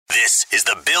This is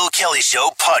the Bill Kelly Show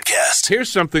podcast. Here's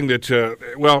something that,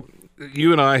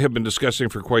 you and I have been discussing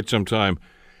for quite some time.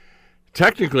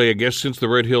 Technically, I guess, since the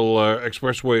Red Hill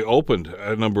Expressway opened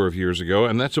a number of years ago,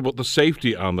 and that's about the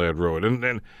safety on that road.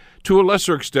 And to a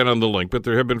lesser extent on the link, but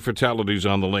there have been fatalities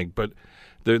on the link. But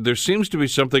there seems to be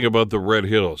something about the Red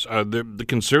Hills. The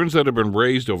concerns that have been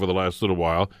raised over the last little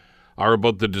while are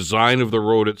about the design of the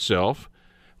road itself,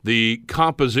 the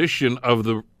composition of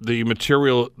the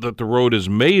material that the road is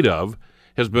made of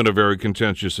has been a very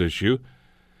contentious issue.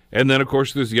 And then, of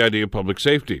course, there's the idea of public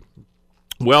safety.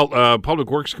 Well,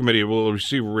 Public Works Committee will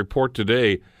receive a report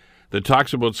today that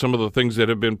talks about some of the things that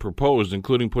have been proposed,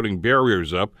 including putting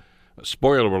barriers up.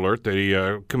 Spoiler alert,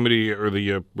 the committee or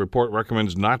the report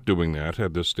recommends not doing that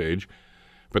at this stage.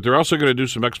 But they're also going to do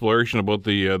some exploration about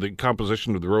the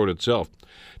composition of the road itself.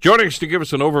 Joining us to give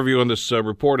us an overview on this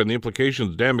report and the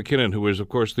implications, Dan McKinnon, who is, of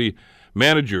course, the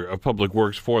manager of Public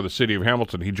Works for the City of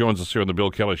Hamilton. He joins us here on the Bill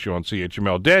Kelly Show on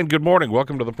CHML. Dan, good morning.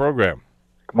 Welcome to the program.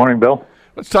 Good morning, Bill.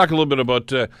 Let's talk a little bit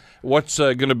about what's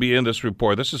going to be in this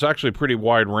report. This is actually pretty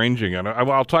wide-ranging, and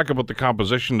I'll talk about the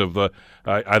composition of the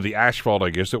asphalt, I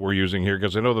guess, that we're using here,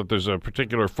 because I know that there's a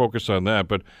particular focus on that.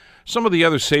 But some of the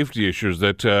other safety issues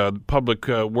that Public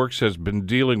Works has been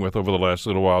dealing with over the last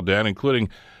little while, Dan, including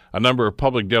a number of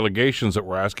public delegations that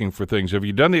were asking for things. Have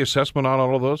you done the assessment on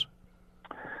all of those?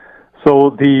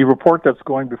 So the report that's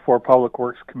going before Public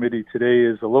Works Committee today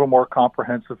is a little more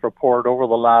comprehensive report. Over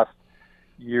the last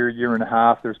year and a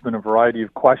half, there's been a variety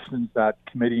of questions that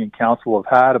committee and council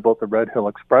have had about the Red Hill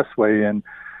Expressway, and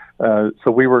so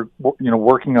we were,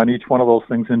 working on each one of those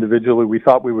things individually. We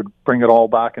thought we would bring it all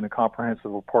back in a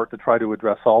comprehensive report to try to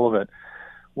address all of it.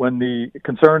 When the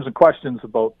concerns and questions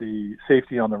about the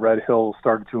safety on the Red Hill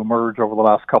started to emerge over the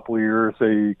last couple of years,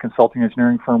 a consulting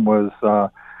engineering firm was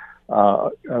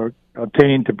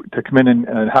obtained to come in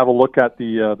and have a look at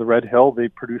the Red Hill. They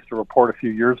produced a report a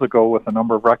few years ago with a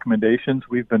number of recommendations.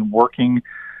 We've been working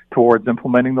towards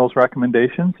implementing those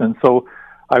recommendations, and so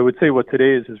I would say what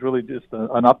today is really just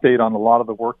an update on a lot of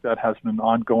the work that has been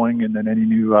ongoing, and then any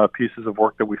new pieces of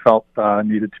work that we felt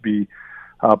needed to be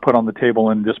put on the table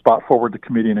and just brought forward to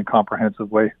committee in a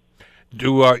comprehensive way.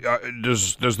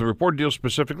 Does the report deal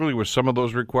specifically with some of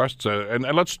those requests? And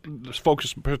let's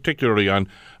focus particularly on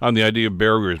the idea of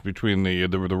barriers between the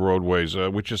roadways,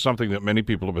 which is something that many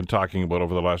people have been talking about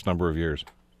over the last number of years.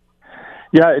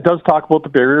 Yeah, it does talk about the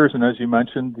barriers, and as you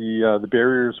mentioned, the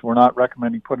barriers, we're not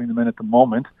recommending putting them in at the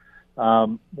moment.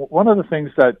 One of the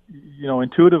things that,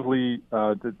 intuitively,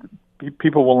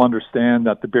 people will understand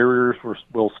that the barriers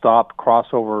will stop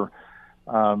crossover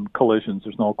collisions.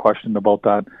 There's no question about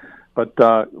that. But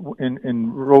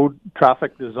in road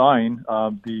traffic design,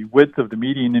 the width of the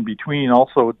median in between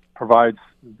also provides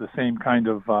the same kind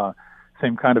of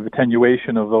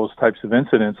attenuation of those types of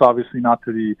incidents. Obviously, not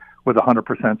with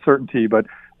 100% certainty, but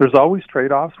there's always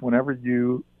trade-offs. Whenever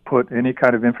you put any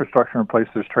kind of infrastructure in place,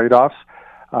 there's trade-offs.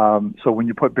 So when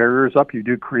you put barriers up, you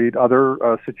do create other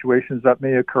situations that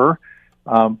may occur.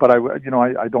 But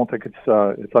I don't think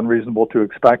it's unreasonable to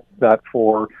expect that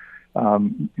for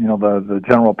the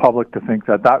general public to think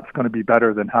that that's going to be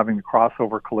better than having the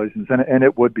crossover collisions, and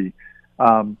it would be.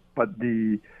 But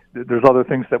there's other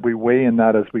things that we weigh in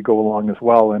that as we go along as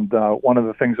well. And one of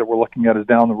the things that we're looking at is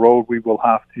down the road, we will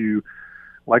have to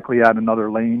likely add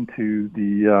another lane to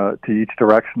each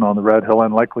direction on the Red Hill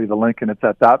and likely the link. And it's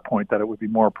at that point that it would be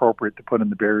more appropriate to put in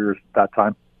the barriers at that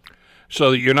time.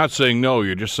 So you're not saying no,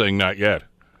 you're just saying not yet.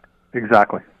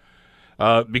 Exactly.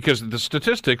 Because the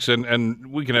statistics, and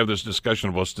we can have this discussion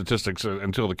about statistics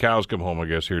until the cows come home, I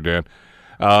guess, here, Dan.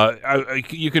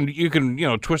 You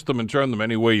can twist them and turn them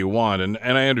any way you want, and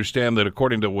I understand that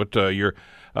according to what your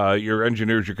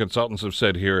engineers, your consultants have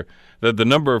said here, that the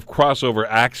number of crossover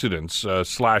accidents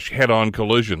 / head-on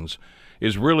collisions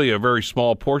is really a very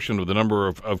small portion of the number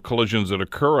of collisions that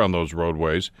occur on those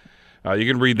roadways.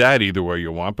 You can read that either way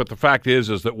you want, but the fact is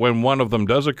that when one of them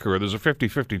does occur, there's a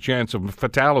 50-50 chance of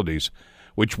fatalities,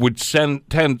 which would tend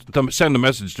to send a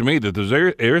message to me that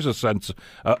there is a sense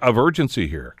of urgency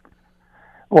here.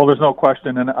 Well, there's no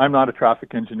question, and I'm not a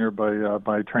traffic engineer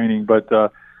by training, but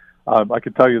I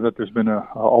could tell you that there's been a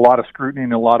lot of scrutiny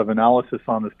and a lot of analysis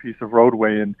on this piece of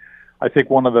roadway, and I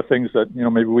think one of the things that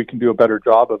maybe we can do a better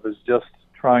job of is just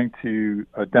trying to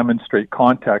demonstrate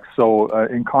context. So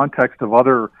in context of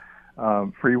other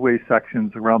freeway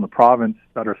sections around the province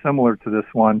that are similar to this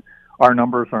one, our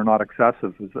numbers are not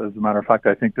excessive. As a matter of fact,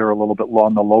 I think they're a little bit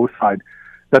on the low side.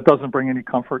 That doesn't bring any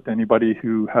comfort to anybody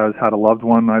who has had a loved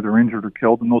one either injured or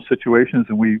killed in those situations,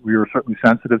 and we are certainly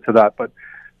sensitive to that. But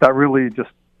that really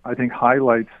just, I think,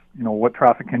 highlights what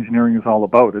traffic engineering is all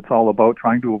about. It's all about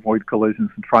trying to avoid collisions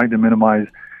and trying to minimize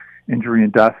injury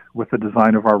and death with the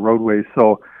design of our roadways.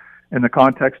 So in the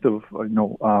context of,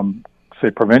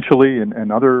 say provincially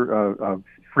and other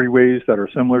freeways that are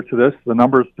similar to this, the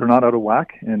numbers, they're not out of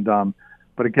whack. And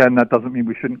but again, that doesn't mean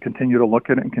we shouldn't continue to look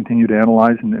at it and continue to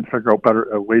analyze and figure out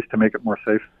better ways to make it more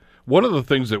safe. One of the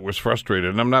things that was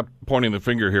frustrated, and I'm not pointing the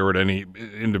finger here at any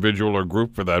individual or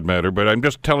group for that matter, but I'm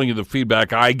just telling you the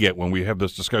feedback I get when we have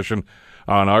this discussion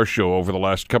on our show over the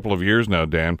last couple of years now,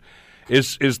 Dan,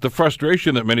 is the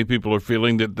frustration that many people are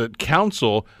feeling that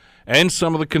council and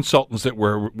some of the consultants that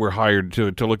were hired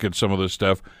to look at some of this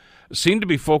stuff seem to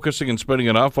be focusing and spending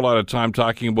an awful lot of time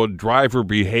talking about driver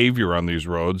behavior on these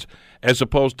roads as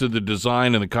opposed to the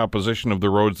design and the composition of the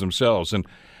roads themselves. And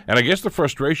I guess the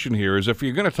frustration here is if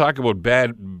you're going to talk about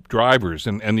bad drivers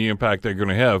and the impact they're going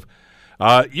to have,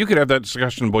 you could have that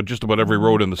discussion about just about every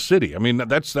road in the city. I mean,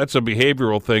 that's a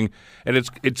behavioral thing, and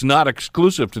it's not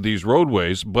exclusive to these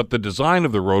roadways, but the design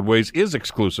of the roadways is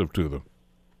exclusive to them.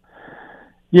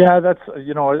 Yeah, that's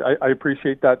I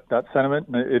appreciate that sentiment.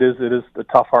 It is a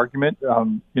tough argument.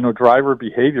 Driver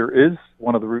behavior is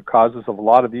one of the root causes of a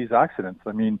lot of these accidents.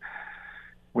 I mean,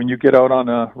 when you get out on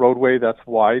a roadway that's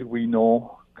wide, we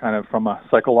know kind of from a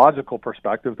psychological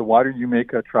perspective, the wider you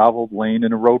make a traveled lane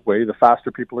in a roadway, the faster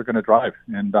people are going to drive.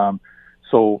 And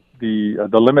so the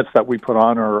limits that we put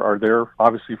on are there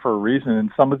obviously for a reason.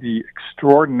 And some of the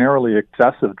extraordinarily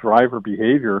excessive driver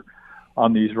behavior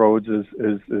on these roads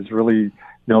is really,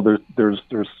 there's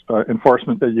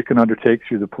enforcement that you can undertake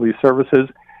through the police services,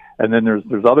 and then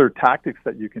there's other tactics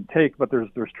that you can take, but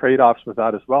there's trade-offs with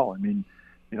that as well. I mean,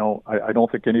 I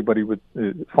don't think anybody would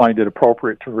find it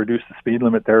appropriate to reduce the speed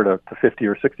limit there to 50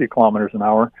 or 60 kilometers an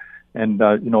hour. And,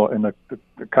 and the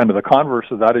kind of the converse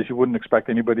of that is you wouldn't expect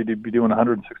anybody to be doing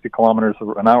 160 kilometers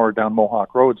an hour down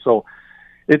Mohawk Road. So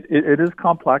it is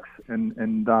complex.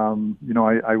 And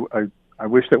I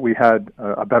wish that we had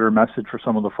a better message for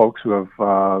some of the folks who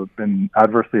have been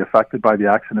adversely affected by the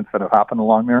accidents that have happened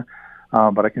along there.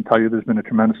 But I can tell you there's been a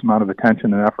tremendous amount of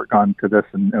attention and effort gone to this,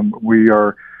 and we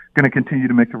are going to continue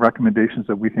to make the recommendations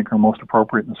that we think are most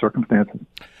appropriate in the circumstances.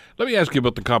 Let me ask you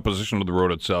about the composition of the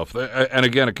road itself, and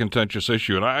again, a contentious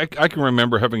issue. And I can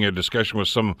remember having a discussion with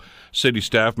some city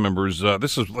staff members.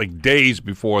 This is like days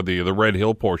before the Red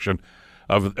Hill portion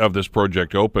of this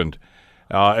project opened.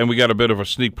 And we got a bit of a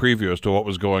sneak preview as to what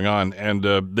was going on. And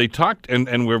they talked,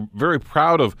 and we're very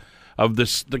proud of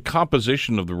the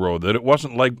composition of the road, that it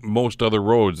wasn't like most other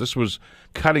roads. This was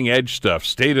cutting-edge stuff,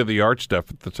 state-of-the-art stuff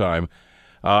at the time.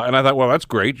 And I thought, well, that's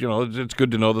great. It's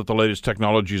good to know that the latest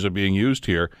technologies are being used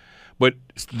here. But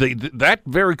that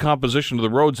very composition of the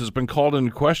roads has been called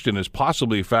into question as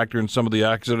possibly a factor in some of the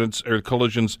accidents or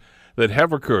collisions that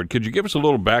have occurred. Could you give us a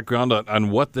little background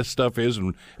on what this stuff is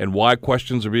and why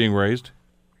questions are being raised?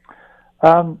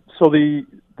 So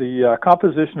the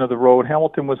composition of the road,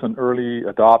 Hamilton was an early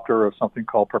adopter of something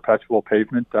called perpetual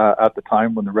pavement at the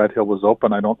time when the Red Hill was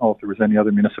open. I don't know if there was any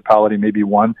other municipality, maybe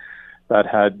one, that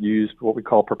had used what we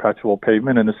call perpetual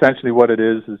pavement. And essentially what it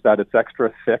is that it's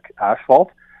extra thick asphalt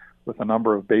with a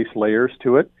number of base layers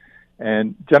to it.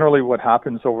 And generally what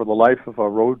happens over the life of a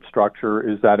road structure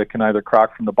is that it can either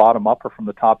crack from the bottom up or from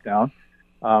the top down.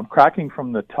 Cracking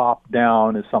from the top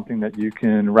down is something that you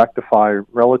can rectify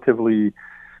relatively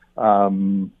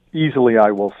easily,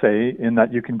 I will say, in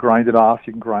that you can grind it off.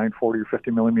 You can grind 40 or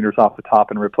 50 millimeters off the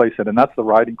top and replace it. And that's the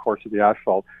riding course of the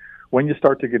asphalt. When you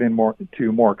start to get in more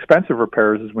expensive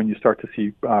repairs is when you start to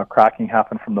see cracking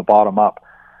happen from the bottom up.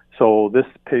 So this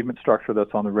pavement structure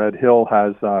that's on the Red Hill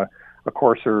has a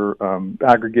coarser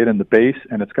aggregate in the base,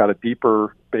 and it's got a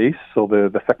deeper base. So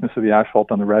the thickness of the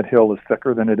asphalt on the Red Hill is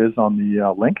thicker than it is on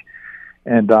the Link.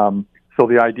 And so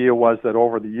the idea was that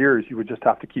over the years, you would just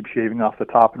have to keep shaving off the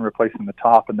top and replacing the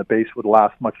top, and the base would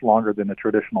last much longer than a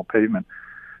traditional pavement.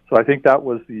 So I think that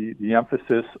was the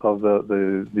emphasis of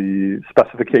the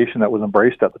specification that was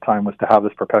embraced at the time, was to have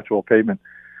this perpetual pavement.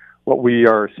 What we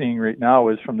are seeing right now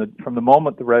is from the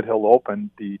moment the Red Hill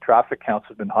opened, the traffic counts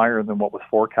have been higher than what was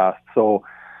forecast. So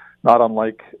not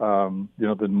unlike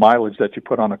the mileage that you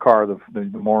put on a car, the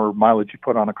more mileage you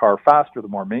put on a car faster, the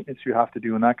more maintenance you have to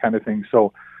do and that kind of thing.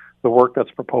 So the work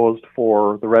that's proposed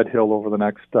for the Red Hill over the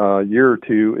next year or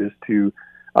two is to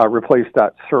replace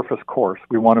that surface course.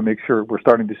 We want to make sure we're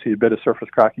starting to see a bit of surface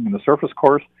cracking in the surface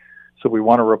course. So we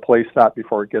want to replace that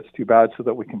before it gets too bad so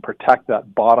that we can protect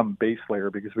that bottom base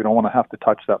layer, because we don't want to have to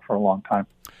touch that for a long time.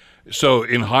 So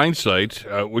in hindsight,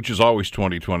 which is always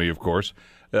 20/20, of course,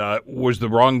 was the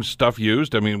wrong stuff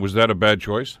used? I mean, was that a bad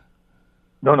choice?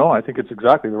 No, I think it's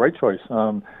exactly the right choice.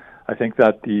 I think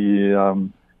that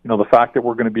the the fact that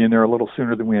we're going to be in there a little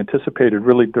sooner than we anticipated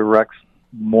really directs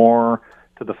more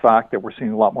to the fact that we're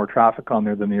seeing a lot more traffic on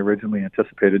there than they originally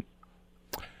anticipated.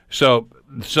 So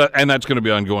and that's going to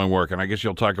be ongoing work, and I guess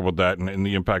you'll talk about that and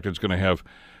the impact it's going to have.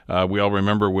 We all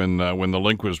remember when the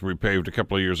link was repaved a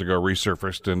couple of years ago,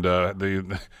 resurfaced, and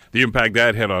the impact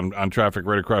that had on traffic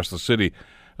right across the city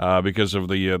because of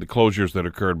the closures that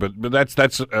occurred. But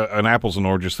that's an apples and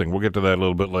oranges thing. We'll get to that a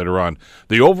little bit later on.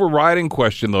 The overriding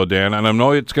question, though, Dan, and I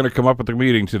know it's going to come up at the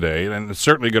meeting today, and it's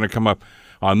certainly going to come up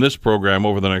on this program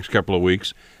over the next couple of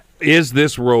weeks, is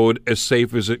this road as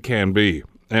safe as it can be?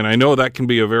 And I know that can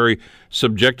be a very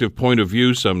subjective point of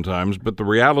view sometimes, but the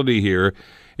reality here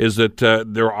is that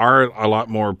there are a lot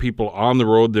more people on the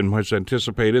road than was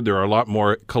anticipated. There are a lot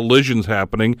more collisions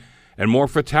happening and more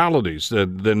fatalities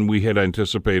than we had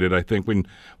anticipated, I think, when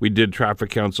we did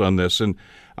traffic counts on this. And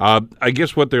I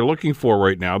guess what they're looking for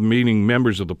right now, meaning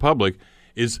members of the public,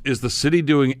 is the city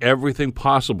doing everything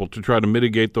possible to try to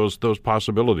mitigate those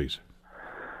possibilities?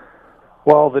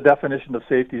 Well, the definition of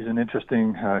safety is an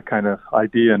interesting kind of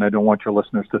idea, and I don't want your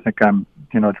listeners to think I'm,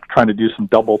 trying to do some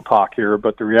double talk here.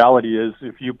 But the reality is,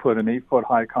 if you put an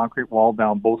 8-foot-high concrete wall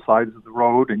down both sides of the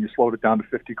road and you slowed it down to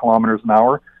 50 kilometers an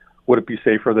hour, would it be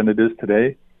safer than it is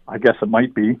today? I guess it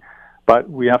might be, but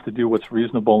we have to do what's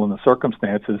reasonable in the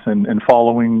circumstances, and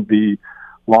following the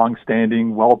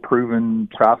long-standing, well-proven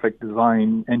traffic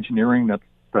design engineering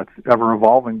that's ever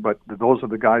evolving. But those are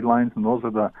the guidelines, and those are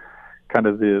the kind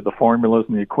of the formulas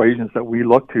and the equations that we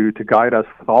look to guide us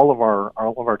with all of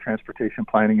our transportation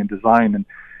planning and design.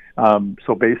 And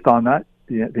so based on that,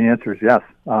 the answer is yes.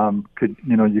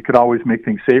 You could always make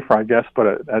things safer, I guess,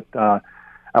 but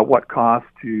at what cost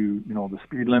to the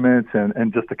speed limits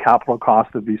and just the capital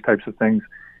cost of these types of things?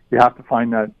 You have to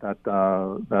find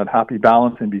that happy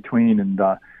balance in between. And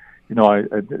at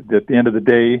the end of the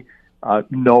day,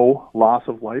 no loss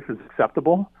of life is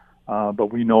acceptable.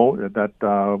 But we know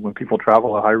that when people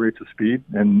travel at high rates of speed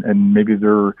and maybe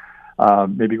they're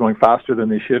maybe going faster than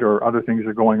they should, or other things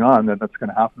are going on, that's going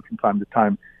to happen from time to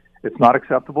time. It's not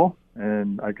acceptable,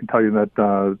 and I can tell you that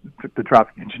the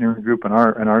traffic engineering group in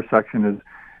our section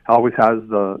always has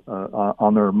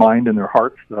on their mind and their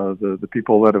hearts the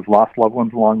people that have lost loved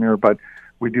ones along there. But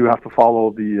we do have to follow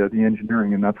the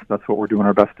engineering, and that's what we're doing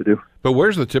our best to do. But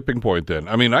where's the tipping point then?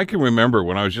 I mean, I can remember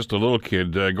when I was just a little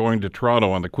kid going to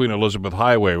Toronto on the Queen Elizabeth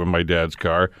Highway with my dad's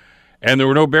car, and there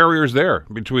were no barriers there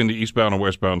between the eastbound and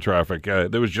westbound traffic.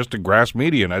 There was just a grass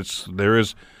median, as there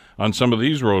is on some of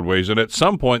these roadways. And at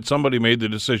some point, somebody made the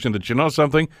decision that,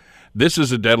 something, this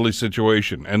is a deadly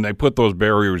situation, and they put those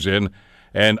barriers in.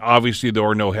 And obviously there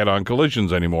are no head-on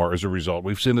collisions anymore as a result.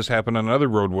 We've seen this happen on other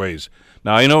roadways.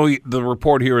 Now, I know the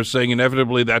report here is saying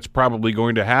inevitably that's probably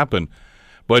going to happen.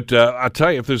 But I'll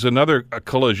tell you, if there's another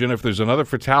collision, if there's another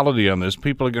fatality on this,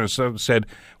 people are going to say,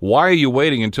 why are you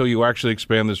waiting until you actually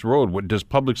expand this road? Does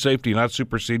public safety not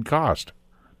supersede cost?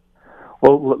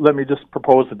 Well, let me just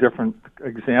propose a different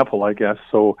example, I guess.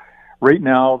 So right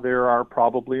now, there are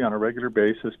probably on a regular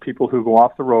basis people who go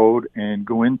off the road and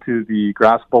go into the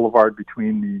grass boulevard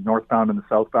between the northbound and the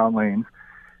southbound lanes,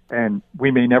 and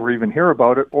we may never even hear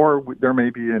about it, or there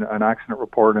may be an accident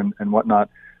report and whatnot.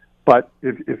 But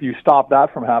if you stop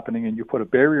that from happening and you put a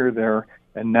barrier there,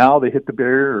 and now they hit the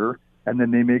barrier, and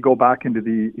then they may go back into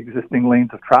the existing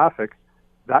lanes of traffic,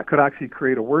 that could actually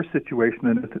create a worse situation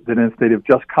than if they'd have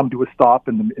just come to a stop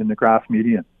in the grass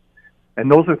median. And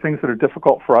those are things that are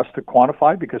difficult for us to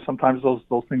quantify because sometimes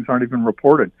those things aren't even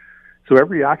reported. So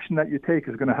every action that you take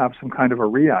is going to have some kind of a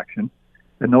reaction.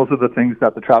 And those are the things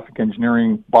that the traffic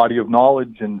engineering body of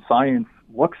knowledge and science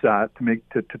looks at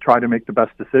to try to make the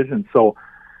best decisions. So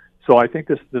I think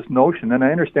this notion, and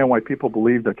I understand why people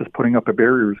believe that just putting up a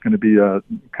barrier is going to be a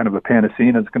kind of a panacea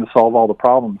and it's going to solve all the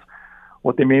problems.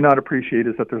 What they may not appreciate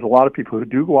is that there's a lot of people who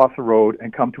do go off the road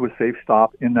and come to a safe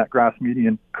stop in that grass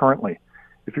median currently.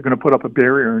 If you're going to put up a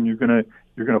barrier and you're going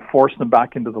to force them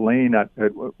back into the lane at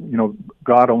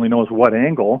God only knows what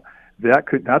angle,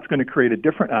 that's going to create a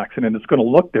different accident. It's going to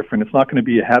look different. It's not going to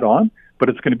be a head-on, but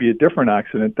it's going to be a different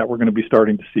accident that we're going to be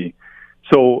starting to see.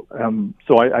 So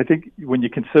I think when you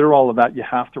consider all of that, you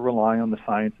have to rely on the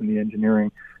science and the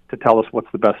engineering to tell us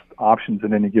what's the best options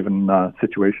in any given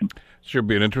situation. Should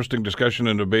be an interesting discussion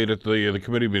and debate at the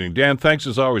committee meeting. Dan, thanks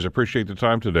as always. Appreciate the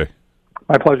time today.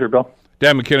 My pleasure, Bill.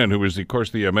 Dan McKinnon, who is, of course,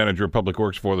 the manager of public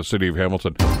works for the city of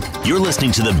Hamilton. You're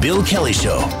listening to The Bill Kelly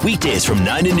Show, weekdays from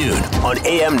 9 to noon on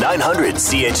AM 900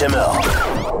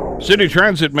 CHML. City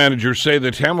transit managers say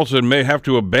that Hamilton may have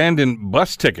to abandon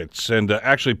bus tickets and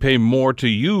actually pay more to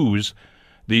use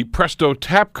the Presto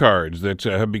tap cards that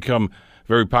have become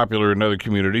very popular in other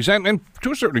communities, and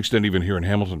to a certain extent even here in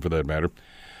Hamilton for that matter.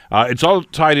 It's all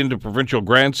tied into provincial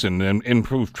grants and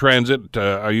improved transit.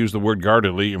 I use the word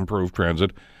guardedly, improved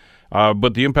transit.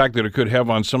 But the impact that it could have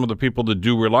on some of the people that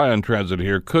do rely on transit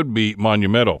here could be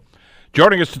monumental.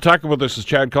 Joining us to talk about this is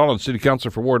Chad Collins, City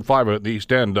Councilor for Ward 5 at the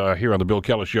East End, here on the Bill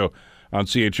Kelly Show on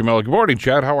CHML. Good morning,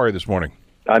 Chad. How are you this morning?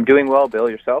 I'm doing well, Bill.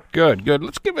 Yourself? Good.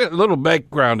 Let's give it a little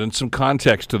background and some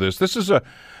context to this. This is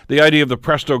the idea of the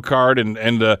Presto card and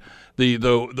the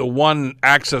one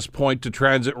access point to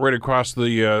transit right across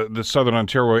the Southern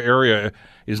Ontario area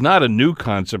is not a new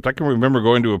concept. I can remember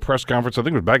going to a press conference, I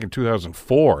think it was back in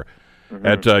 2004,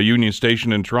 at Union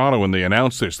Station in Toronto when they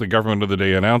announced this. The government of the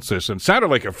day announced this, and it sounded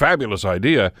like a fabulous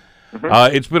idea.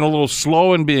 It's been a little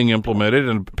slow in being implemented,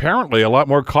 and apparently a lot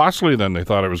more costly than they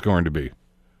thought it was going to be.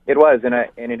 It was,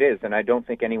 and it is, and I don't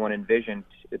think anyone envisioned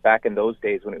back in those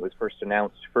days when it was first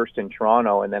announced, first in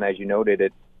Toronto, and then, as you noted,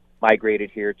 it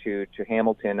migrated here to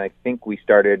Hamilton. I think we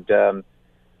started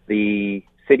the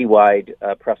citywide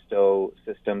Presto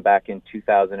system back in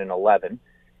 2011.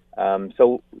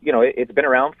 So, it's been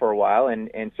around for a while,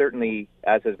 and certainly,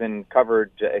 as has been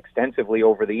covered extensively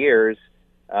over the years,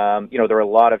 there are a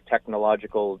lot of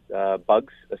technological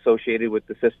bugs associated with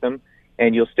the system.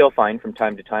 And you'll still find from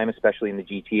time to time, especially in the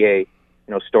GTA,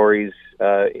 stories,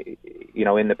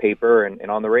 in the paper and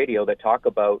on the radio that talk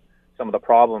about some of the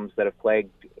problems that have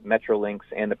plagued Metrolinx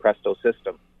and the Presto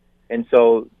system. And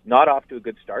so not off to a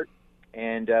good start.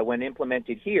 And when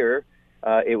implemented here,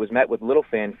 it was met with little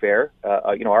fanfare.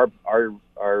 Our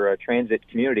transit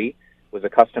community was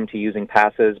accustomed to using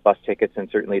passes, bus tickets, and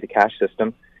certainly the cash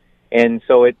system. And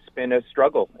so it's been a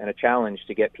struggle and a challenge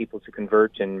to get people to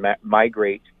convert and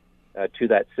migrate to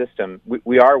that system.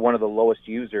 We are one of the lowest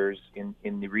users in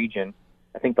the region.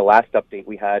 I think the last update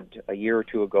we had a year or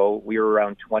two ago, we were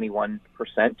around 21%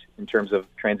 in terms of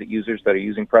transit users that are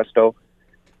using Presto.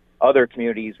 Other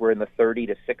communities were in the 30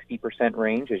 to 60%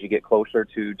 range as you get closer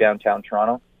to downtown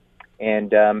Toronto.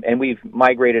 And we've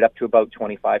migrated up to about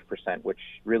 25%, which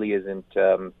really isn't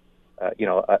a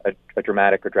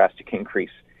dramatic or drastic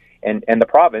increase. And the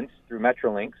province, through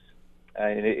Metrolinx,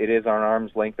 and it is an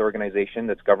arm's length organization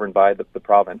that's governed by the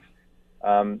province.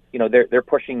 They're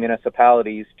pushing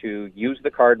municipalities to use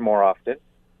the card more often.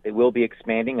 They will be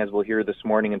expanding, as we'll hear this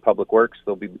morning in Public Works.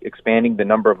 They'll be expanding the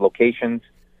number of locations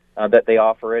that they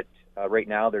offer it. Right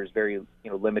now, there's very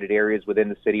limited areas within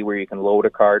the city where you can load a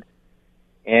card,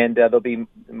 and they'll be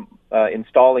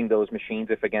installing those machines,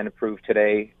 if again approved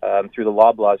today, through the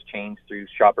Loblaws chains, through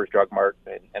Shoppers Drug Mart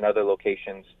and other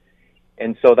locations.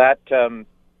 And so that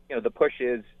the push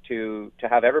is to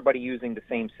have everybody using the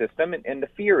same system, and the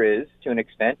fear is, to an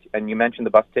extent, and you mentioned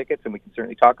the bus tickets, and we can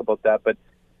certainly talk about that, but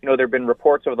there have been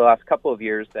reports over the last couple of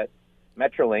years that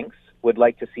Metrolinx would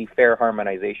like to see fare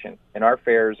harmonization, and our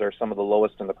fares are some of the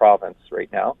lowest in the province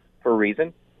right now for a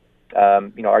reason.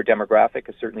 Our demographic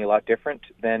is certainly a lot different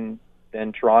than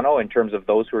Toronto in terms of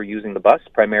those who are using the bus.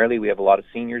 Primarily, we have a lot of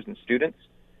seniors and students,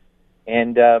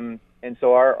 and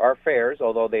so our fares,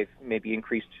 although they've maybe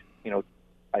increased,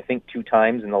 I think 2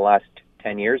 times in the last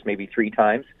 10 years, maybe 3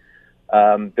 times.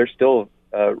 They're still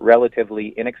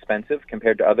relatively inexpensive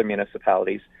compared to other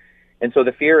municipalities. And so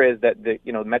the fear is that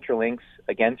Metrolinx,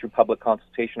 again, through public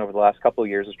consultation over the last couple of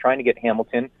years, is trying to get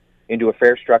Hamilton into a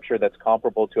fare structure that's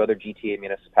comparable to other GTA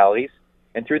municipalities.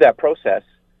 And through that process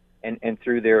and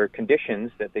through their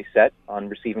conditions that they set on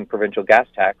receiving provincial gas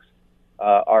tax,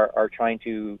 are trying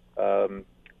to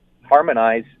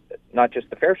harmonize not just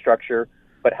the fare structure,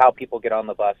 but how people get on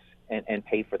the bus and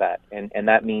pay for that. And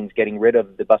that means getting rid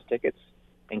of the bus tickets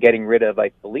and getting rid of,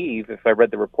 I believe, if I read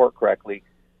the report correctly,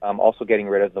 also getting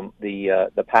rid of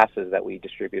the passes that we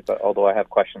distribute, but although I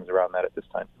have questions around that at this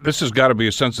time. This has got to be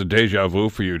a sense of deja vu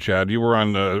for you, Chad. You were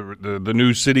on the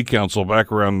new city council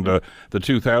back around the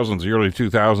 2000s, the early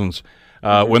 2000s,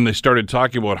 when they started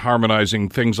talking about harmonizing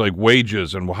things like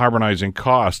wages and harmonizing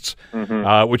costs,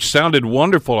 which sounded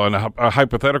wonderful on a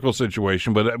hypothetical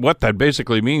situation, but what that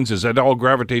basically means is it all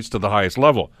gravitates to the highest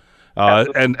level.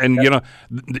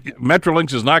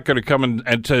 Metrolinx is not going to come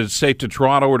and to say to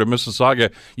Toronto or to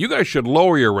Mississauga, you guys should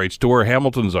lower your rates to where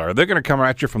Hamilton's are. They're going to come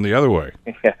at you from the other way.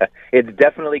 Yeah, it's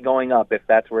definitely going up if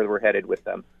that's where we're headed with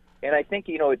them. And I think,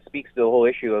 it speaks to the whole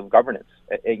issue of governance.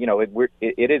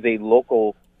 It is a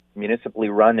local, municipally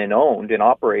run and owned and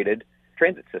operated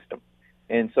transit system.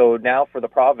 And so now for the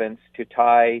province to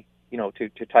tie,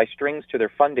 to tie strings to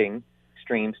their funding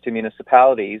streams to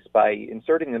municipalities by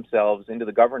inserting themselves into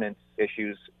the governance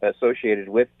issues associated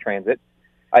with transit,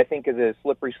 I think is a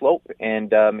slippery slope.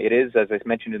 And it is, as I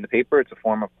mentioned in the paper, it's a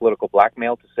form of political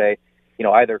blackmail to say,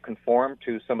 either conform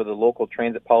to some of the local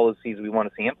transit policies we want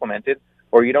to see implemented,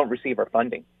 or you don't receive our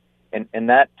funding. and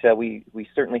that we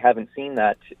certainly haven't seen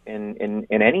that in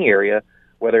any area,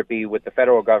 whether it be with the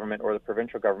federal government or the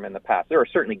provincial government in the past. There are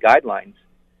certainly guidelines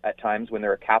at times when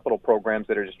there are capital programs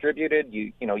that are distributed.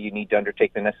 You need to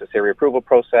undertake the necessary approval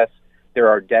process. There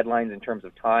are deadlines in terms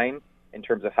of time, in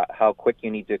terms of how quick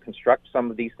you need to construct some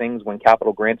of these things when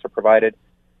capital grants are provided.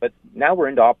 But now we're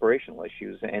into operational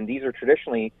issues, and these are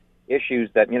traditionally issues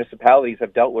that municipalities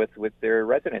have dealt with their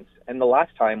residents. And the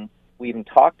last time we even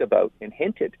talked about and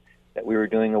hinted that we were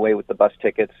doing away with the bus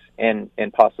tickets and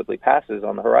possibly passes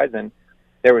on the horizon,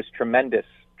 there was tremendous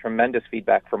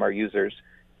feedback from our users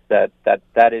that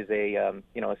is a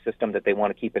system that they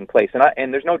want to keep in place.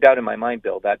 And there's no doubt in my mind,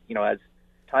 Bill, that as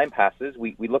time passes,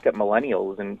 we look at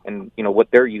millennials and what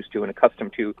they're used to and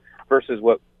accustomed to versus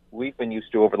what we've been used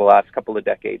to over the last couple of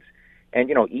decades. And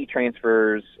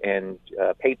e-transfers and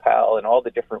PayPal and all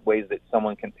the different ways that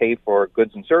someone can pay for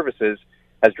goods and services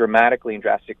has dramatically and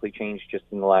drastically changed just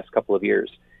in the last couple of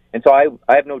years. And so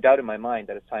I have no doubt in my mind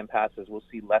that as time passes, we'll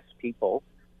see less people,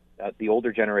 the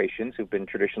older generations who've been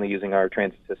traditionally using our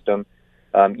transit system,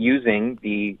 using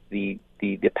the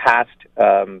past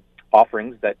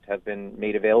offerings that have been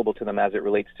made available to them as it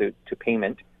relates to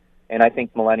payment. And I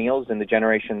think millennials and the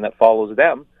generation that follows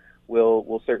them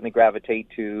will certainly gravitate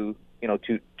to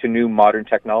new modern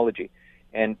technology.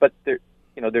 But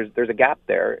there's a gap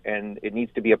there, and it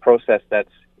needs to be a process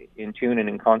that's in tune and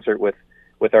in concert with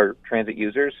our transit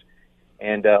users.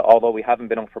 And although we haven't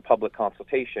been on for public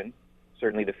consultation,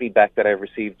 certainly the feedback that I've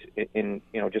received in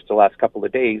just the last couple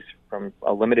of days from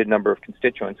a limited number of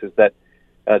constituents is that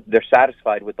they're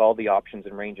satisfied with all the options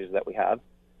and ranges that we have,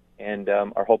 and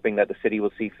are hoping that the city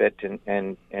will see fit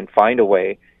and find a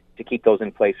way to keep those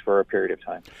in place for a period of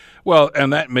time. Well,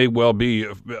 and that may well be,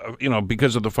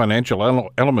 because of the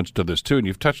financial elements to this too, and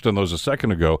you've touched on those a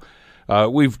second ago.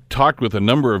 We've talked with a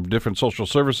number of different social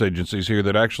service agencies here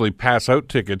that actually pass out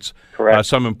tickets. Correct.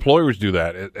 Some employers do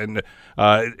that. And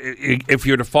if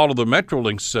you're to follow the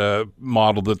Metrolinx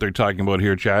model that they're talking about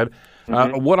here, Chad,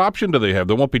 what option do they have?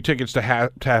 There won't be tickets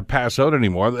to pass out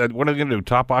anymore. What are they going to do,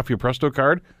 top off your Presto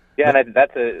card? Yeah, and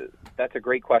that's a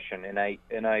great question, and I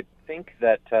think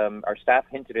that our staff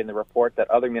hinted in the report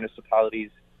that other municipalities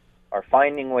are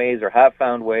finding ways or have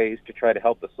found ways to try to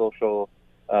help the social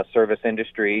service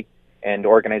industry and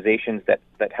organizations that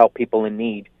help people in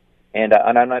need. And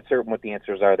I'm not certain what the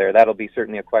answers are there. That'll be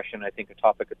certainly a question, I think, a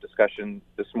topic of discussion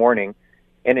this morning.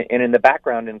 And in the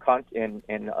background, as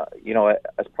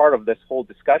part of this whole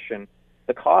discussion,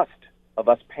 the cost of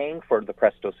us paying for the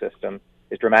Presto system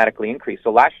is dramatically increased.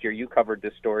 So last year, you covered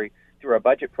this story through our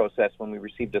budget process when we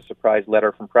received a surprise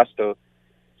letter from Presto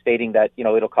stating that,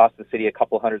 it'll cost the city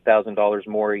 $200,000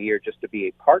 more a year just to be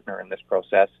a partner in this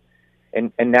process.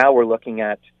 And now we're looking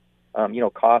at,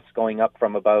 costs going up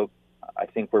from about, I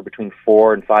think we're between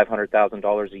 $400,000 and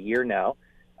 $500,000 a year now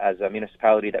as a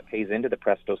municipality that pays into the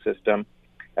Presto system.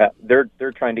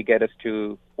 They're trying to get us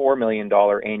to $4 million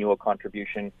annual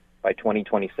contribution by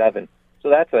 2027. So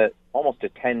that's almost a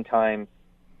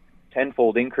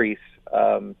tenfold increase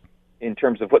in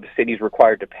terms of what the city is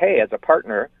required to pay as a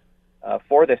partner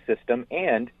for this system.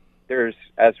 And there's,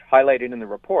 as highlighted in the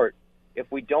report,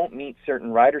 if we don't meet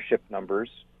certain ridership numbers,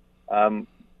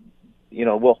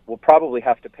 we'll probably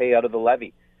have to pay out of the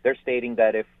levy. They're stating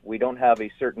that if we don't have a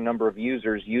certain number of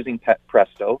users using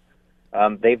Presto,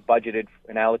 they've budgeted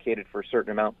and allocated for a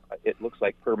certain amount, it looks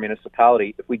like, per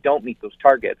municipality. If we don't meet those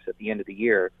targets at the end of the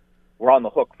year, we're on the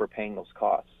hook for paying those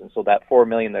costs. And so that $4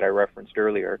 million that I referenced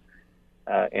earlier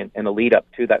and the lead up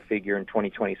to that figure in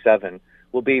 2027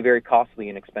 will be a very costly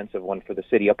and expensive one for the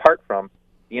city. Apart from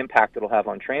the impact it'll have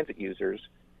on transit users,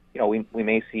 we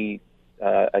may see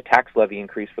a tax levy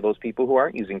increase for those people who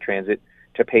aren't using transit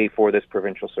to pay for this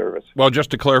provincial service. Well, just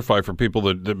to clarify for people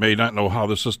that may not know how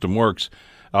the system works,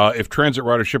 if transit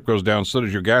ridership goes down, so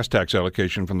does your gas tax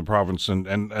allocation from the province, and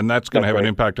that's going to have an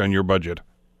impact on your budget.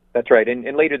 That's right.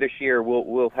 And later this year,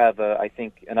 we'll have,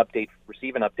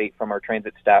 receive an update from our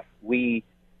transit staff. We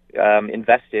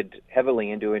invested heavily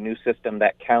into a new system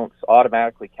that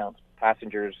automatically counts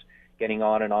passengers getting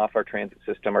on and off our transit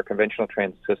system, our conventional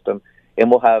transit system, and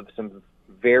we'll have some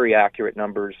very accurate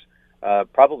numbers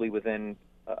probably within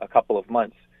a couple of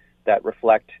months that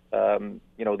reflect,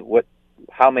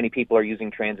 how many people are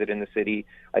using transit in the city.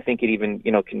 I think it even,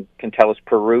 can tell us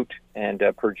per route and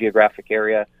per geographic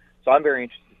area. So I'm very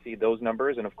interested to see those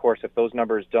numbers. And of course, if those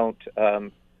numbers don't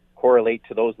correlate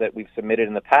to those that we've submitted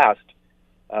in the past,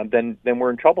 then we're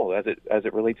in trouble as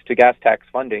it relates to gas tax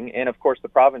funding. And of course, the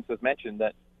province has mentioned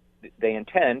that they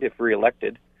intend, if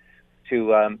reelected,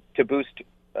 to boost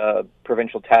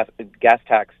provincial gas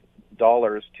tax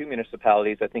dollars to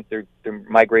municipalities. I think they're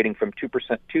migrating from 2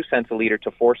 cents a liter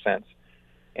to 4 cents,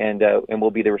 and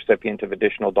we'll be the recipient of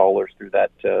additional dollars through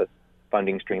that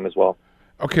funding stream as well.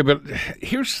 Okay, but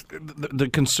here's the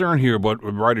concern here about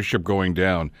ridership going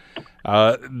down.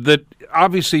 That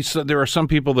obviously there are some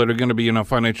people that are going to be in a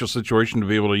financial situation to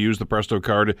be able to use the Presto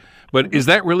card, but is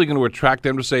that really going to attract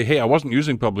them to say, hey, I wasn't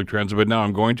using public transit, but now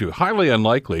I'm going to? Highly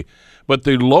unlikely. But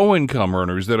the low-income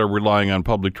earners that are relying on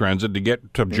public transit to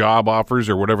get to job offers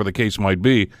or whatever the case might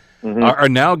be are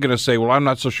now going to say, well, I'm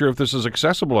not so sure if this is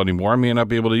accessible anymore. I may not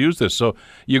be able to use this. So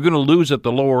you're going to lose at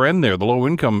the lower end there. The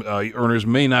low-income earners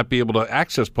may not be able to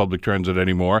access public transit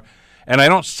anymore. And I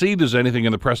don't see there's anything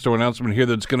in the Presto announcement here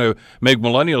that's going to make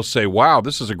millennials say, wow,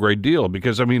 this is a great deal.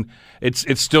 Because, I mean, it's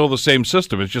still the same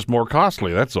system. It's just more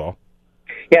costly. That's all.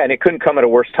 Yeah, and it couldn't come at a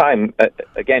worse time.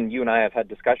 Again, you and I have had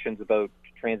discussions about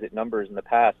transit numbers in the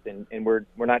past, and we're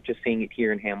not just seeing it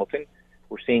here in Hamilton.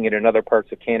 We're seeing it in other parts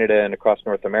of Canada and across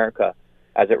North America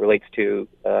as it relates to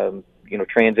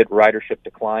transit ridership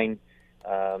decline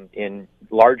in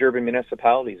large urban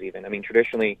municipalities. Even, I mean,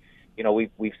 traditionally,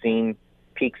 we've seen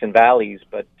peaks and valleys,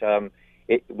 but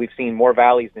we've seen more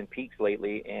valleys than peaks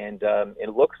lately, and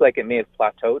it looks like it may have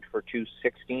plateaued for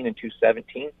 2016 and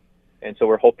 2017. And so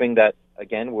we're hoping that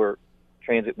again,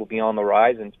 transit will be on the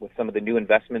rise, and with some of the new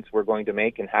investments we're going to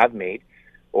make and have made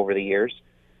over the years.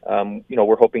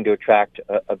 We're hoping to attract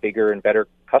a bigger and better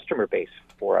customer base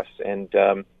for us. And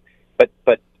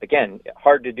but again,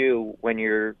 hard to do when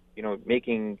you're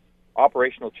making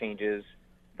operational changes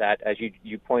that, as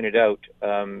you pointed out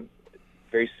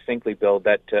very succinctly, Bill,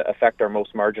 that affect our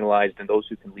most marginalized and those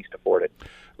who can least afford it.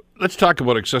 Let's talk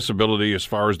about accessibility as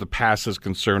far as the pass is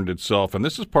concerned itself. And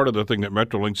this is part of the thing that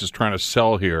Metrolinx is trying to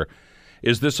sell here,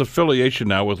 is this affiliation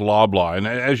now with Loblaw. And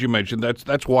as you mentioned,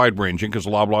 that's wide-ranging because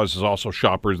Loblaw is also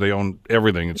shoppers. They own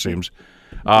everything, it seems.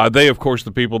 They, of course,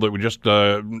 the people that were just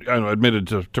admitted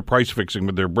to price fixing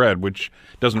with their bread, which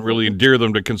doesn't really endear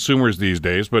them to consumers these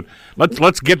days. But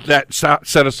let's get that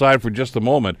set aside for just a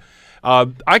moment.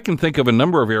 I can think of a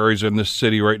number of areas in this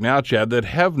city right now, Chad, that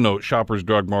have no Shoppers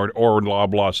Drug Mart or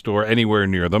Loblaw store anywhere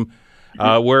near them,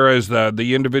 whereas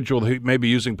the individual who may be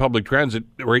using public transit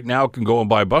right now can go and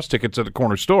buy bus tickets at a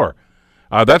corner store.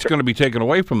 That's going to be taken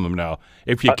away from them now.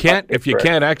 If you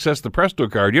can't access the Presto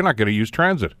card, you're not going to use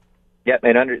transit. Yeah,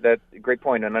 and great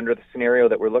point. And under the scenario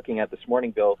that we're looking at this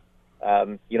morning, Bill,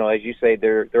 as you say,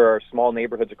 there are small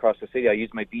neighborhoods across the city. I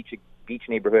use my beach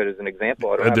neighborhood as an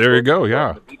example. I don't have there you go,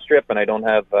 yeah. The beach strip, and I don't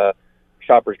have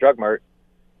Shoppers Drug Mart.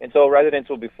 And so residents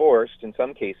will be forced, in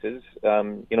some cases,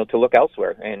 to look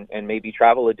elsewhere and maybe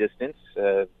travel a distance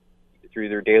through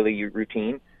their daily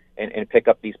routine and pick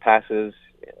up these passes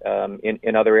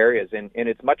in other areas. And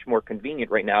it's much more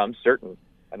convenient right now, I'm certain.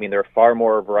 I mean, there are far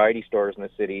more variety stores in the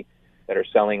city that are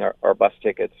selling our bus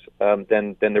tickets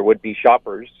than there would be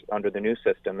shoppers under the new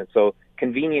system. And so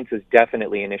convenience is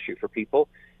definitely an issue for people.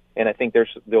 And I think there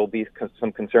will be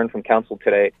some concern from council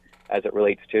today as it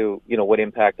relates to, what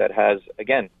impact that has,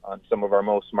 again, on some of our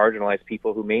most marginalized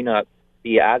people who may not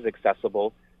be as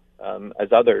accessible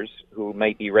as others who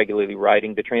might be regularly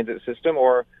riding the transit system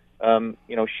or,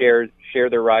 share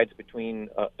their rides between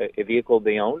a vehicle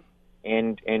they own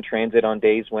and transit on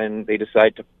days when they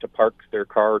decide to park their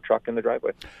car or truck in the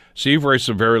driveway. So you've raised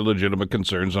some very legitimate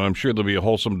concerns, and I'm sure there'll be a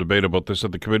wholesome debate about this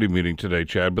at the committee meeting today,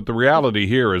 Chad. But the reality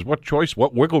here is,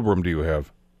 what wiggle room do you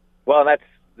have? Well, that's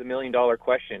the million-dollar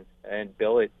question. And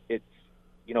Bill, it's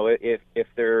if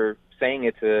they're saying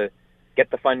it's a get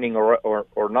the funding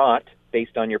or not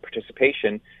based on your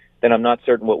participation, then I'm not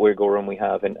certain what wiggle room we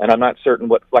have, and I'm not certain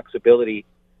what flexibility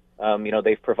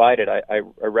they've provided. I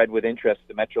read with interest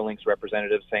the Metrolinx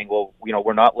representative saying, well,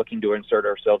 we're not looking to insert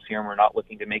ourselves here, and we're not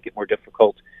looking to make it more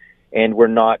difficult, and we're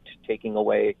not taking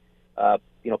away,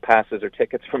 passes or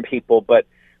tickets from people. But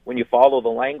when you follow the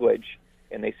language,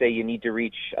 and they say you need to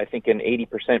reach, I think, an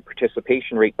 80%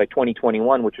 participation rate by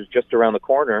 2021, which is just around the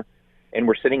corner, and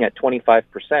we're sitting at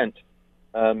 25%,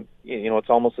 it's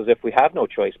almost as if we have no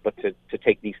choice but to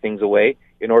take these things away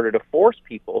in order to force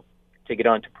people to get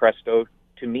onto Presto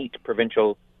to meet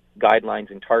provincial guidelines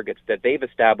and targets that they've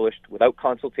established without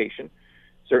consultation,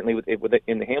 certainly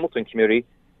in the Hamilton community,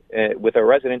 with our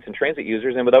residents and transit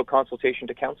users, and without consultation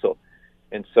to council.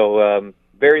 And so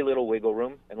very little wiggle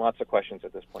room and lots of questions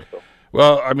at this point, though.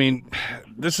 Well, I mean,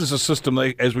 this is a system,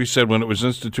 as we said, when it was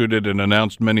instituted and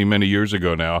announced many, many years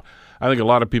ago now, I think a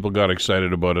lot of people got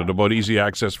excited about it, about easy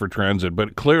access for transit.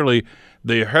 But clearly,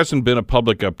 there hasn't been a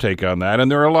public uptake on that, and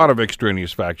there are a lot of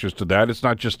extraneous factors to that. It's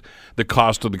not just the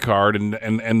cost of the card and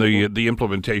the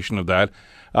implementation of that.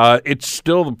 it's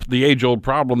still the age-old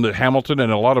problem that Hamilton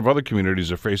and a lot of other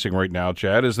communities are facing right now,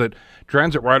 Chad, is that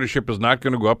transit ridership is not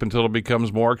going to go up until it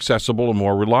becomes more accessible and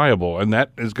more reliable, and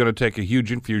that is going to take a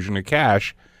huge infusion of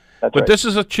cash. That's but right. This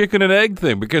is a chicken and egg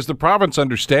thing because the province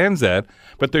understands that,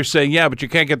 but they're saying, yeah, but you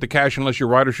can't get the cash unless your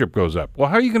ridership goes up. Well,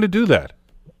 how are you going to do that?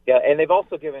 Yeah, and they've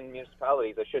also given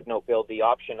municipalities, I should note, Bill, the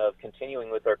option of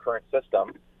continuing with our current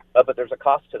system, but there's a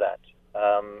cost to that.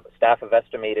 Staff have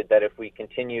estimated that if we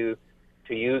continue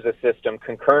to use a system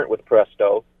concurrent with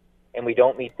Presto and we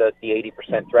don't meet the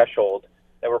 80% threshold,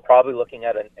 that we're probably looking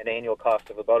at an annual cost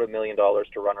of about $1 million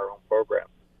to run our own program.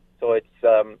 So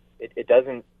it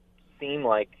doesn't seem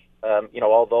like,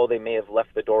 although they may have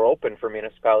left the door open for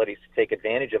municipalities to take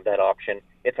advantage of that option,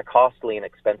 it's a costly and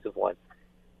expensive one.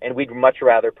 And we'd much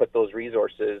rather put those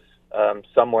resources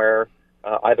somewhere,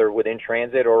 either within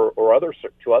transit or other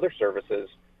services,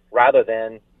 rather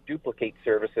than duplicate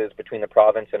services between the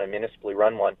province and a municipally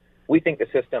run one. We think the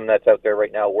system that's out there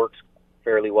right now works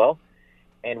fairly well,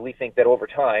 and we think that over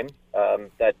time,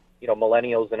 that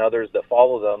millennials and others that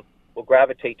follow them will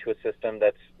gravitate to a system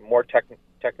that's more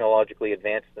technologically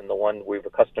advanced than the one we've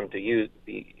accustomed to use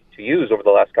over the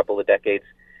last couple of decades.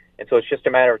 And so it's just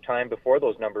a matter of time before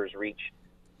those numbers reach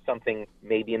something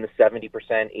maybe in the 70%,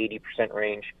 80%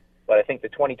 range. But I think the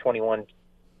 2021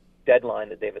 deadline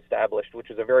that they've established,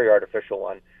 which is a very artificial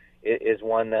one, is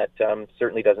one that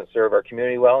certainly doesn't serve our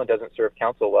community well and doesn't serve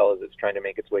council well as it's trying to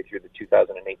make its way through the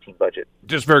 2018 budget.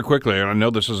 Just very quickly, and I know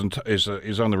this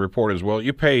is on the report as well,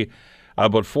 you pay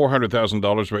about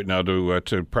 $400,000 right now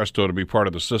to Presto to be part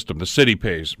of the system. The city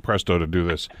pays Presto to do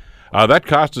this. That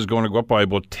cost is going to go up by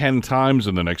about 10 times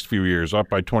in the next few years, up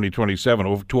by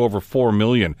 2027 to over $4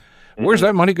 million. Mm-hmm. Where's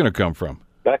that money going to come from?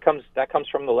 That comes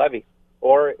from the levy,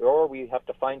 or we have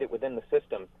to find it within the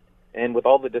system. And with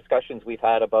all the discussions we've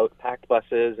had about packed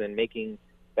buses and making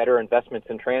better investments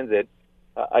in transit,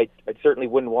 I certainly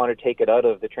wouldn't want to take it out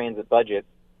of the transit budget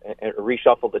and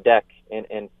reshuffle the deck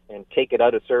and take it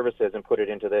out of services and put it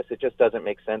into this. It just doesn't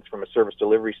make sense from a service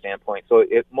delivery standpoint. So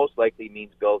it most likely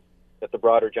means, Bill, that the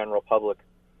broader general public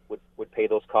would pay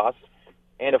those costs.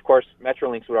 And of course,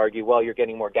 Metrolinx would argue, well, you're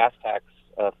getting more gas tax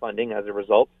funding as a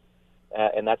result,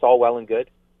 and that's all well and good.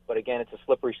 But again, it's a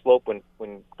slippery slope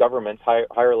when governments,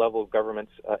 higher level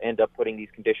governments, end up putting these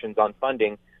conditions on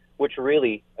funding, which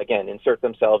really, again, insert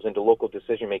themselves into local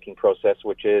decision-making process,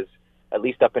 which is, at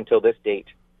least up until this date,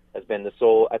 has been at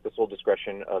the sole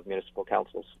discretion of municipal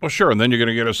councils. Well, sure, and then you're going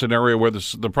to get a scenario where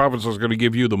the province is going to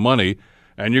give you the money,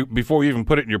 and before you even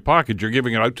put it in your pocket, you're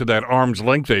giving it out to that arm's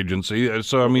length agency.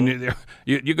 So, I mean,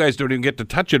 you guys don't even get to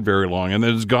touch it very long, and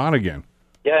then it's gone again.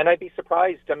 Yeah, and I'd be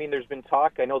surprised. I mean, there's been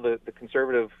talk. I know the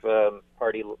Conservative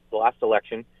Party, the last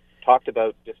election, talked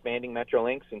about disbanding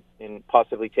Metrolinx and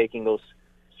possibly taking those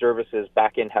services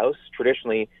back in-house.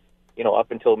 Traditionally,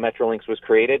 up until Metrolinx was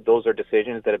created, those are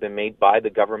decisions that have been made by the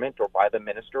government or by the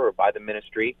minister or by the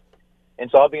ministry. And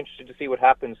so I'll be interested to see what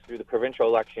happens through the provincial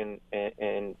election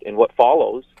and what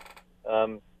follows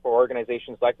for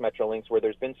organizations like Metrolinx, where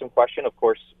there's been some question, of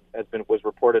course, was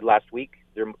reported last week.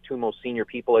 Their two most senior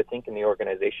people, I think, in the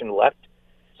organization left.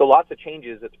 So lots of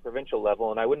changes at the provincial level,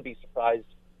 and I wouldn't be surprised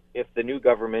if the new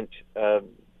government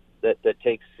that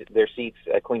takes their seats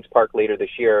at Queen's Park later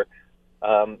this year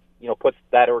puts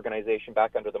that organization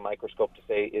back under the microscope to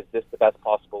say, is this the best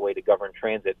possible way to govern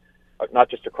transit, not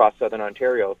just across Southern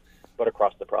Ontario, but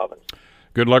across the province?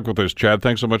 Good luck with this, Chad.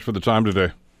 Thanks so much for the time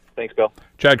today. Thanks, Bill.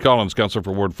 Chad Collins, Councillor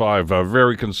for Ward 5,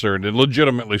 very concerned, and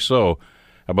legitimately so,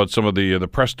 about some of the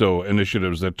Presto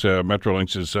initiatives that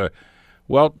Metrolinx is,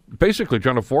 basically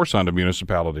trying to force onto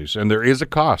municipalities. And there is a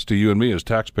cost to you and me as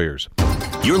taxpayers.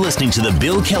 You're listening to The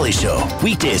Bill Kelly Show,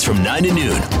 weekdays from 9 to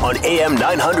noon on AM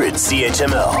 900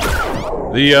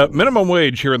 CHML. The minimum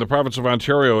wage here in the province of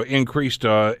Ontario increased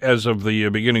as of the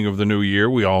beginning of the new year.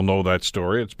 We all know that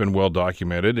story. It's been well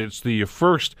documented. It's the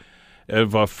first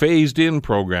of a phased-in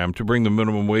program to bring the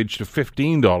minimum wage to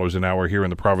 $15 an hour here in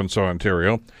the province of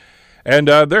Ontario. And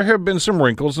there have been some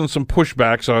wrinkles and some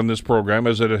pushbacks on this program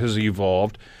as it has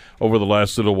evolved over the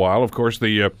last little while. Of course,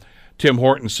 the Tim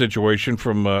Hortons situation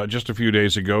from just a few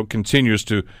days ago continues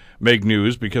to make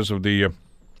news because of the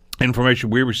information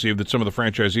we received that some of the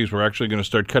franchisees were actually going to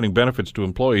start cutting benefits to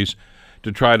employees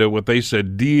to try to, what they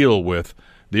said, deal with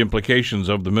the implications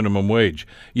of the minimum wage.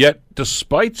 Yet,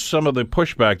 despite some of the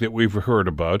pushback that we've heard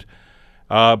about,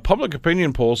 public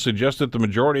opinion polls suggest that the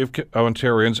majority of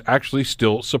Ontarians actually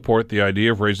still support the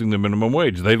idea of raising the minimum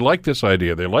wage. They like this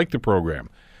idea. They like the program.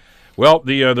 Well,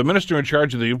 the minister in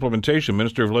charge of the implementation,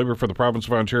 Minister of Labour for the province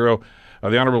of Ontario,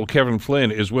 the Honourable Kevin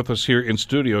Flynn, is with us here in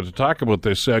studio to talk about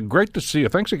this. Great to see you.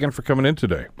 Thanks again for coming in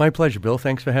today. My pleasure, Bill.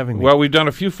 Thanks for having me. Well, we've done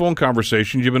a few phone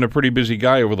conversations. You've been a pretty busy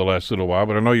guy over the last little while,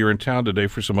 but I know you're in town today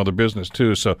for some other business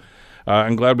too, so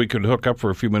I'm glad we could hook up for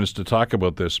a few minutes to talk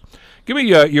about this. Give me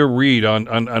your read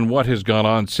on what has gone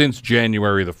on since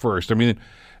January the 1st. I mean,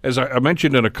 as I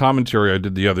mentioned in a commentary I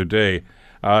did the other day,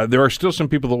 there are still some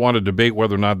people that want to debate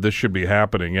whether or not this should be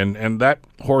happening, and that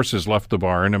horse has left the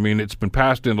barn. I mean, it's been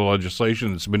passed into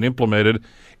legislation. It's been implemented.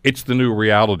 It's the new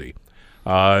reality.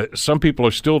 Some people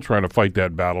are still trying to fight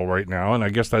that battle right now, and I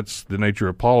guess that's the nature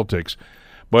of politics.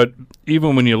 But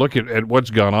even when you look at what's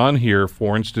gone on here,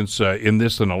 for instance, in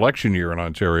an election year in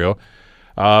Ontario,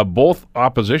 both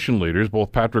opposition leaders,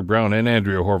 both Patrick Brown and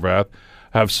Andrea Horwath,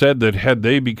 have said that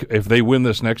if they win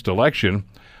this next election,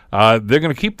 they're going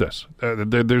to keep this.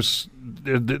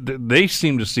 They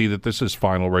seem to see that this is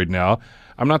final right now.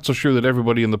 I'm not so sure that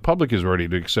everybody in the public is ready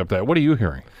to accept that. What are you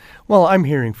hearing? Well, I'm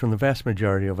hearing from the vast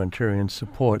majority of Ontarians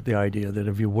support the idea that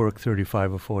if you work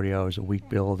 35 or 40 hours a week,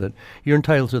 Bill, that you're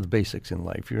entitled to the basics in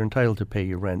life. You're entitled to pay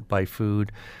your rent, buy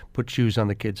food, put shoes on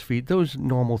the kids' feet, those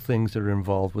normal things that are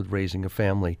involved with raising a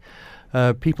family.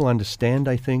 People understand,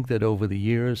 I think, that over the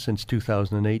years, since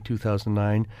 2008,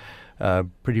 2009,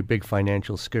 pretty big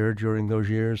financial scare during those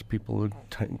years. People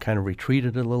kind of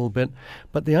retreated a little bit,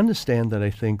 but they understand that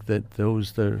I think that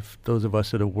those of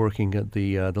us that are working at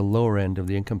the lower end of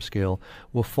the income scale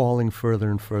were falling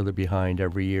further and further behind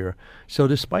every year. So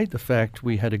despite the fact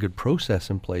we had a good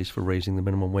process in place for raising the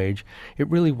minimum wage, it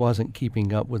really wasn't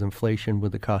keeping up with inflation,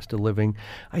 with the cost of living.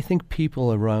 I think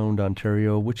people around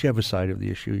Ontario, whichever side of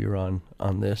the issue you're on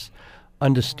this,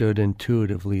 understood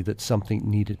intuitively that something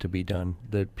needed to be done,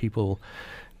 that people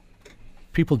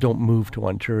don't move to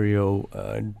Ontario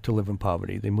to live in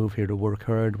poverty. They move here to work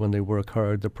hard. When they work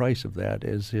hard, the price of that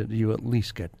is that you at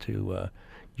least get to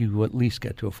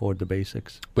afford the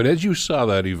basics. But as you saw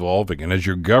that evolving, and as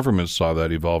your government saw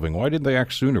that evolving, why didn't they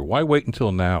act sooner? Why wait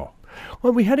until now?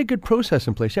 Well, we had a good process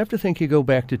in place. You have to think, you go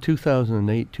back to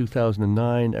 2008,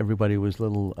 2009, everybody was a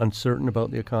little uncertain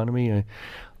about the economy.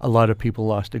 A lot of people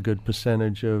lost a good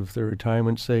percentage of their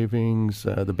retirement savings.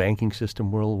 The banking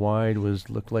system worldwide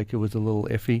looked like it was a little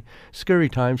iffy. Scary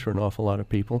times for an awful lot of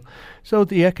people. So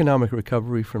the economic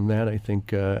recovery from that, I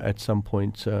think, at some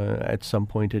point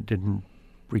it didn't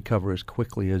recover as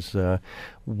quickly as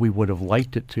we would have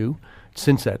liked it to.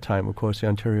 Since that time, of course, the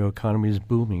Ontario economy is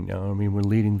booming now. I mean, we're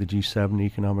leading the G7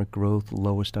 economic growth,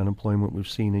 lowest unemployment we've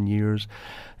seen in years.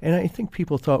 And I think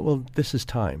people thought, well, this is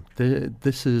time.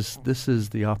 This is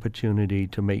the opportunity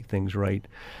to make things right.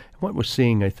 What we're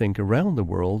seeing, I think, around the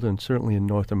world, and certainly in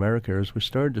North America, is we're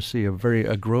starting to see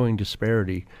a growing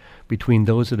disparity between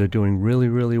those that are doing really,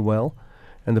 really well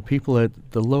and the people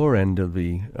at the lower end of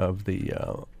the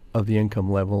income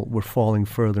level were falling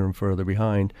further and further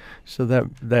behind. So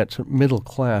that middle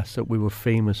class that we were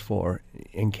famous for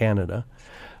in Canada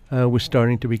was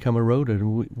starting to become eroded.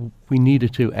 We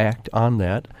needed to act on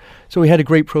that. So we had a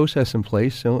great process in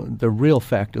place. So the real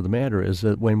fact of the matter is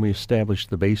that when we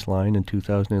established the baseline in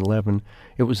 2011,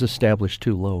 it was established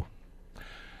too low.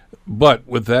 But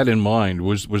with that in mind,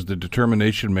 was the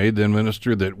determination made then,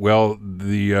 Minister, that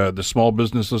the small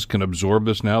businesses can absorb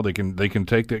this now? They can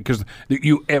take that, because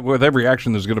with every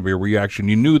action there's going to be a reaction.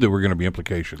 You knew there were going to be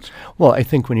implications. Well, I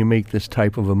think when you make this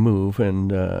type of a move,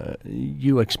 and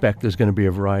you expect there's going to be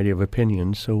a variety of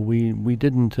opinions, so we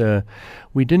didn't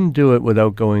do it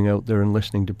without going out there and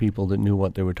listening to people that knew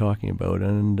what they were talking about.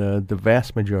 And the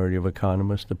vast majority of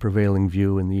economists, the prevailing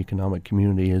view in the economic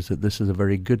community is that this is a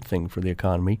very good thing for the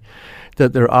economy.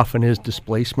 That there often is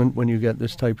displacement when you get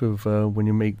this type of when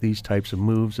you make these types of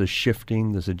moves. There's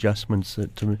shifting, there's adjustments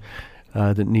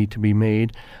that need to be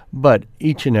made. But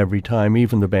each and every time,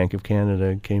 even the Bank of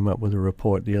Canada came up with a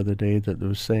report the other day that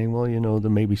was saying, well,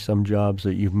 there may be some jobs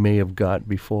that you may have got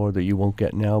before that you won't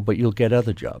get now, but you'll get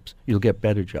other jobs. You'll get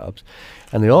better jobs.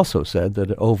 And they also said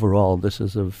that overall this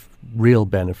is of real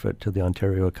benefit to the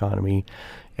Ontario economy,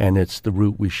 and it's the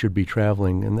route we should be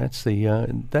traveling, and that's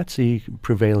the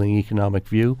prevailing economic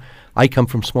view. I come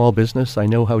from small business. I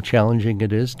know how challenging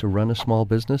it is to run a small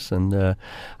business, and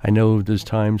I know there's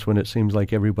times when it seems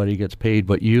like everybody gets paid,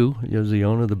 but you as the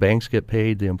owner, the banks get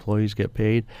paid, the employees get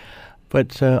paid.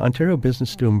 But Ontario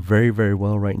business is doing very, very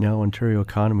well right now. Ontario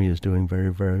economy is doing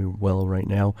very, very well right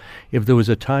now. If there was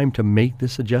a time to make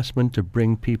this adjustment to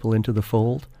bring people into the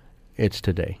fold, it's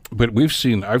today. But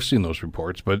I've seen those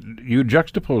reports, but you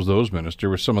juxtapose those, Minister,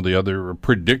 with some of the other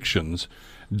predictions,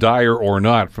 dire or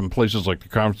not, from places like the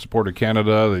Conference Support of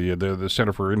Canada, the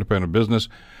Centre for Independent Business,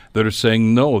 that are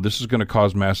saying, no, this is going to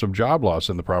cause massive job loss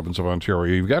in the province of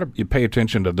Ontario. You've got to pay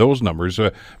attention to those numbers,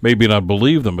 maybe not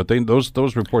believe them, but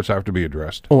those reports have to be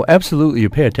addressed. Oh, absolutely. You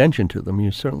pay attention to them.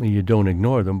 You don't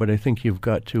ignore them, but I think you've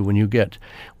got to, when you get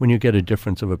a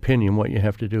difference of opinion, what you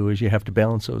have to do is you have to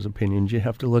balance those opinions. You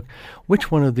have to look, which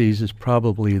one of these is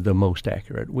probably the most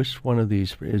accurate? Which one of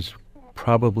these is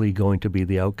probably going to be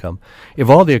the outcome? If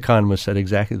all the economists said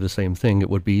exactly the same thing, it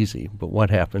would be easy. But what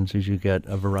happens is you get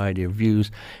a variety of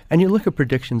views, and you look at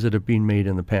predictions that have been made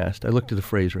in the past. I looked at the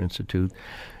Fraser Institute.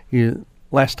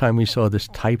 Last time we saw this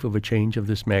type of a change of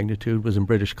this magnitude was in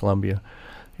British Columbia,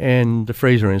 and the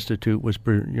Fraser Institute was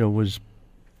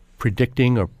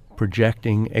predicting or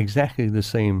projecting exactly the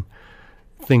same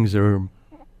things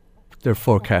they're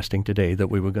forecasting today, that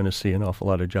we were going to see an awful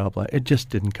lot of job loss. It just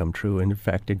didn't come true. And in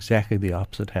fact, exactly the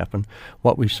opposite happened.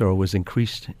 What we saw was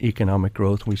increased economic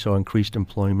growth. We saw increased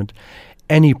employment.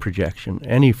 Any projection,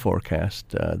 any forecast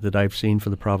that I've seen for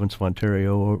the province of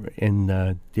Ontario in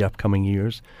the upcoming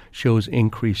years shows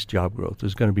increased job growth.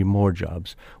 There's going to be more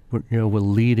jobs. We're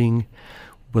leading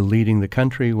the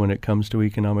country when it comes to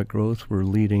economic growth. We're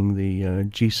leading the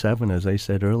G7, as I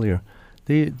said earlier.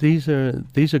 These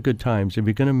are good times. If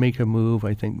you're going to make a move,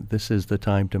 I think this is the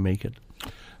time to make it.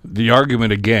 The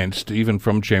argument against, even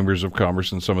from chambers of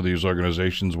commerce and some of these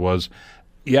organizations, was,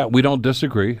 yeah, we don't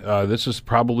disagree. This is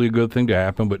probably a good thing to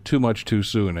happen, but too much too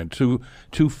soon and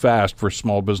too fast for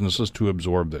small businesses to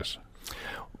absorb this.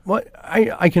 Well,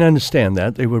 I can understand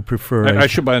that. They would prefer... I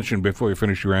should mention, before you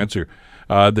finish your answer,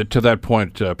 that to that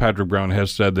point, Patrick Brown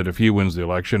has said that if he wins the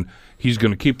election, he's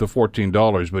going to keep the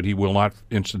 $14, but he will not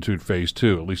institute Phase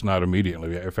 2, at least not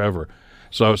immediately, if ever.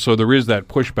 So there is that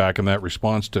pushback and that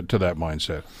response to that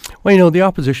mindset. Well, the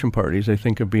opposition parties, I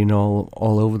think, have been all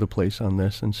over the place on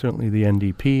this, and certainly the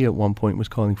NDP at one point was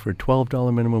calling for a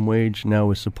 $12 minimum wage,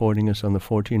 now is supporting us on the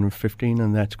 14 and 15,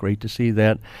 and that's great to see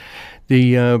that.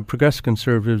 The Progressive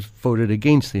Conservatives voted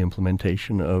against the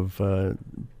implementation of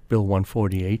Bill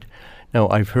 148. Now,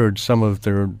 I've heard some of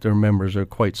their members are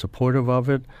quite supportive of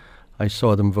it. I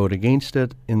saw them vote against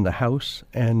it in the House,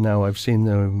 and now I've seen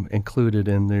them included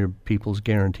in their People's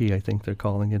Guarantee, I think they're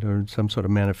calling it, or some sort of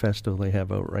manifesto they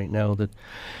have out right now that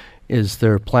is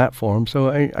their platform. So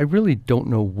I really don't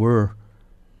know where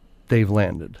they've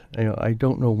landed. I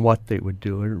don't know what they would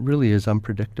do. It really is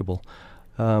unpredictable.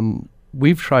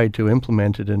 We've tried to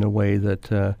implement it in a way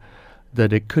that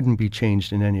it couldn't be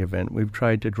changed in any event. We've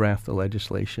tried to draft the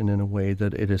legislation in a way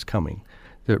that it is coming,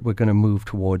 that we're going to move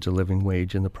towards a living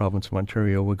wage in the province of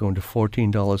Ontario. We're going to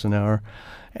 $14 an hour.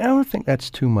 And I don't think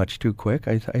that's too much too quick.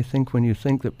 I think when you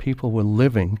think that people were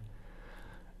living,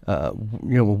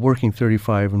 were working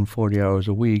 35 and 40 hours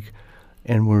a week,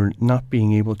 and were not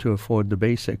being able to afford the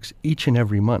basics each and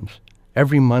every month.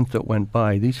 Every month that went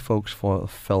by, these folks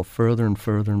fell further and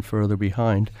further and further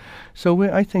behind. So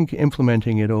I think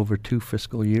implementing it over 2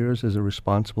 fiscal years is a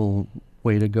responsible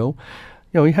way to go.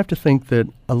 You have to think that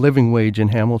a living wage in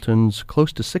Hamilton's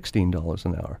close to $16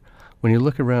 an hour. When you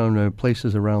look around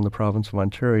places around the province of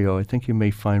Ontario, I think you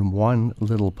may find one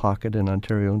little pocket in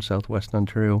Ontario and southwestern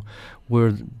Ontario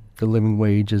where the living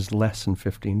wage is less than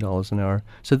 $15 an hour.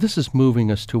 So this is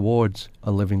moving us towards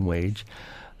a living wage.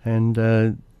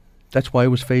 And that's why it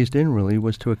was phased in, really,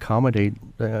 was to accommodate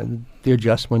the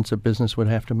adjustments a business would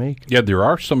have to make. Yeah, there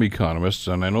are some economists,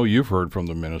 and I know you've heard from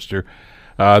the minister,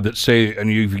 that say,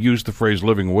 and you've used the phrase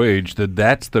living wage,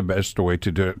 that's the best way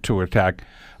to attack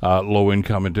low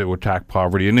income and to attack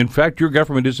poverty. And in fact, your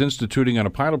government is instituting on a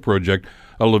pilot project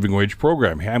a living wage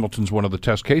program. Hamilton's one of the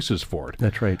test cases for it.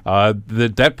 That's right.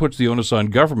 That puts the onus on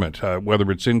government,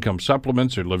 whether it's income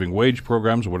supplements or living wage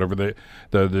programs, whatever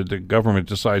the government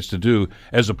decides to do,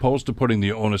 as opposed to putting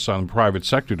the onus on the private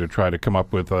sector to try to come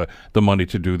up with the money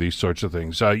to do these sorts of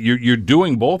things. You're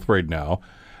doing both right now.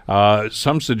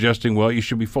 Some suggesting, well, you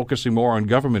should be focusing more on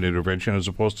government intervention as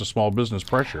opposed to small business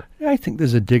pressure. I think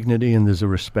there's a dignity and there's a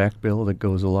respect, Bill, that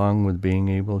goes along with being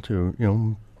able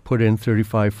to, put in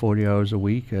 35, 40 hours a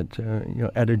week at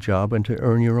a job and to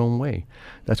earn your own way.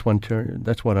 That's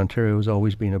what Ontario has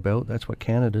always been about. That's what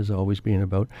Canada has always been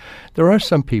about. There are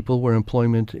some people where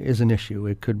employment is an issue.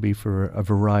 It could be for a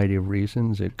variety of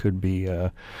reasons. It could be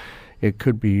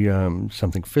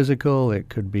something physical. It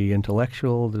could be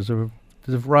intellectual. There's a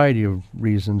variety of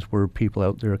reasons where people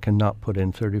out there cannot put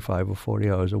in 35 or 40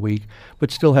 hours a week,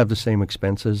 but still have the same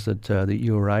expenses that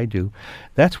you or I do.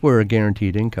 That's where a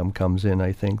guaranteed income comes in,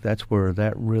 I think. That's where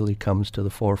that really comes to the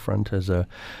forefront as a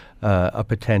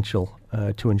potential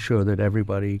to ensure that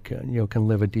everybody can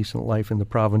live a decent life in the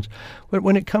province. But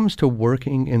when it comes to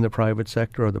working in the private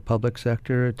sector or the public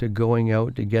sector, to going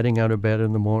out, to getting out of bed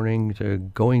in the morning, to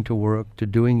going to work, to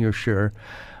doing your share,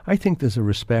 I think there's a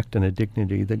respect and a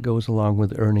dignity that goes along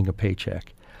with earning a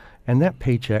paycheck. And that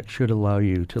paycheck should allow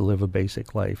you to live a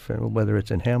basic life, whether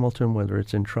it's in Hamilton, whether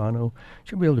it's in Toronto. You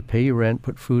should be able to pay your rent,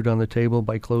 put food on the table,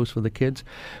 buy clothes for the kids.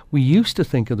 We used to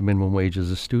think of the minimum wage as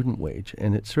a student wage,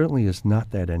 and it certainly is not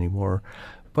that anymore.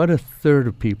 About a third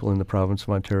of people in the province of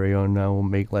Ontario now will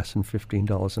make less than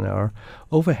 $15 an hour.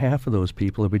 Over half of those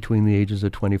people are between the ages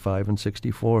of 25 and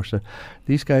 64. So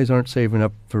these guys aren't saving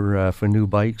up for new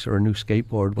bikes or a new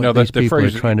skateboard. What these people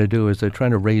are trying to do is they're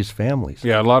trying to raise families.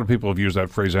 Yeah, a lot of people have used that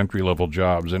phrase, entry-level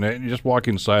jobs. And you just walk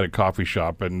inside a coffee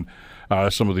shop and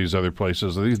some of these other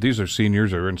places, these are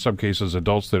seniors or in some cases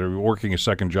adults that are working a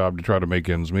second job to try to make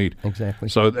ends meet. Exactly.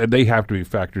 So they have to be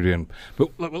factored in. But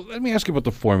let me ask you about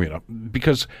the formula,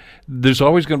 because there's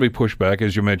always going to be pushback,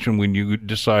 as you mentioned, when you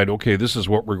decide, okay, this is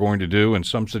what we're going to do, and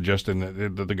some suggesting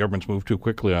that the government's moved too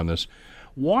quickly on this.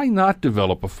 Why not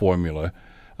develop a formula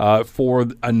for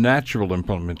a natural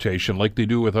implementation like they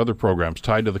do with other programs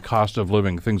tied to the cost of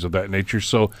living, things of that nature,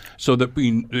 so that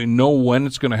we know when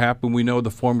it's going to happen, we know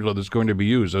the formula that's going to be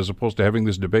used, as opposed to having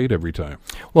this debate every time?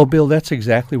 Well, Bill, that's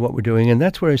exactly what we're doing, and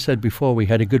that's where I said before we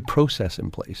had a good process in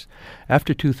place.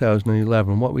 After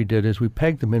 2011, what we did is we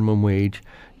pegged the minimum wage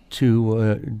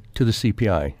to the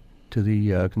CPI, to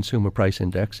the Consumer Price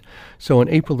Index. So on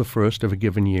April the 1st of a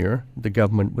given year, the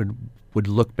government would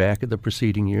look back at the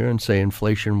preceding year and say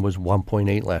inflation was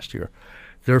 1.8 last year.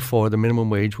 Therefore, the minimum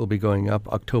wage will be going up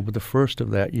October the 1st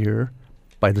of that year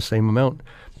by the same amount.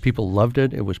 People loved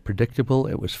it. It was predictable.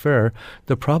 It was fair.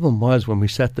 The problem was when we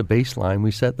set the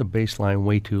baseline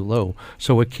way too low.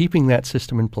 So we're keeping that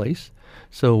system in place.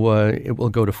 So it will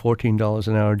go to $14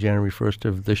 an hour January 1st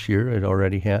of this year. It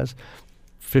already has.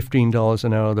 $15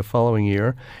 an hour the following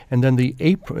year. And then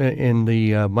in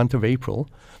the month of April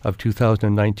of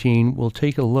 2019, we'll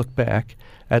take a look back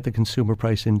at the Consumer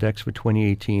Price Index for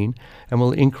 2018, and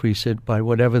we'll increase it by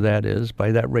whatever that is,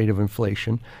 by that rate of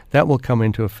inflation. That will come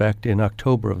into effect in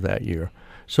October of that year.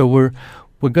 So we're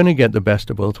going to get the best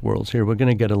of both worlds here. We're going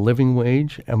to get a living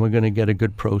wage, and we're going to get a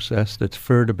good process that's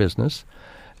fair to business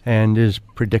and is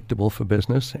predictable for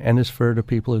business and is fair to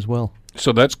people as well.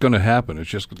 So that's going to happen. It's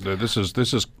just this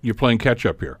is you're playing catch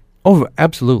up here. Oh,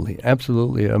 absolutely,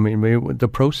 absolutely. I mean, the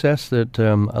process that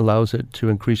allows it to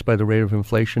increase by the rate of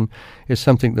inflation is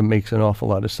something that makes an awful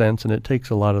lot of sense, and it takes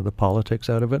a lot of the politics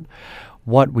out of it.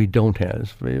 What we didn't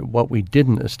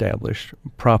establish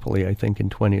properly, I think, in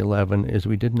 2011 is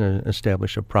we didn't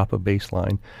establish a proper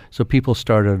baseline. So people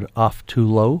started off too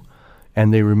low,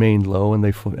 and they remained low, and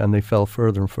they fell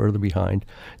further and further behind.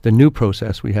 The new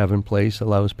process we have in place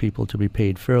allows people to be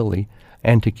paid fairly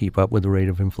and to keep up with the rate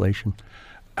of inflation.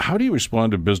 How do you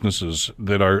respond to businesses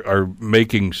that are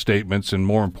making statements and,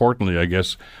 more importantly, I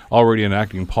guess, already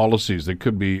enacting policies that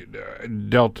could be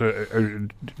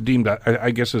deemed,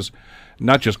 I guess, as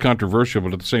not just controversial,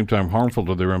 but at the same time harmful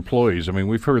to their employees? I mean,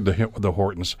 we've heard the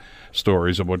Hortons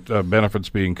stories about benefits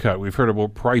being cut. We've heard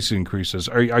about price increases.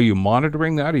 Are you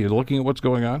monitoring that? Are you looking at what's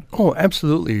going on? Oh,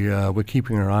 absolutely. We're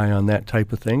keeping our eye on that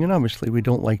type of thing, and obviously we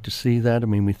don't like to see that. I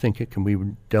mean, we think it can be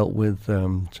dealt with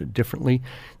differently.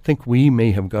 I think we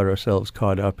may have got ourselves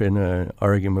caught up in an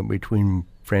argument between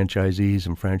franchisees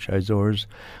and franchisors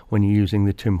when you're using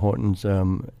the Tim Hortons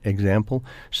example.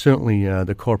 Certainly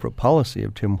the corporate policy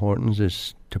of Tim Hortons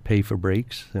is to pay for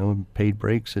breaks, paid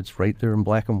breaks. It's right there in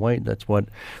black and white. That's what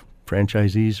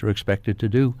franchisees are expected to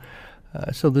do.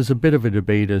 So there's a bit of a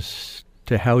debate as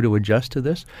to how to adjust to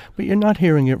this, but you're not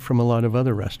hearing it from a lot of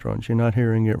other restaurants. You're not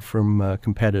hearing it from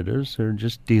competitors. They're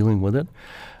just dealing with it.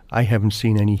 I haven't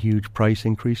seen any huge price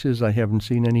increases. I haven't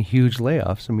seen any huge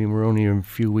layoffs. I mean, we're only a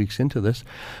few weeks into this.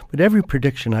 But every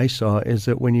prediction I saw is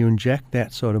that when you inject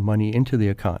that sort of money into the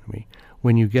economy,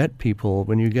 when you get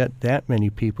that many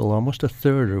people, almost a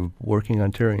third of working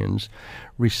Ontarians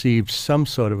received some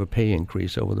sort of a pay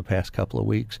increase over the past couple of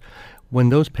weeks. When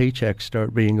those paychecks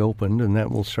start being opened, and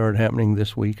that will start happening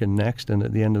this week and next and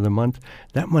at the end of the month,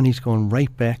 that money's going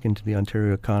right back into the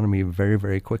Ontario economy very,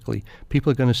 very quickly.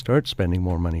 People are going to start spending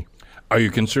more money. Are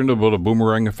you concerned about a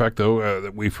boomerang effect, though?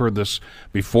 That we've heard this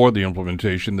before the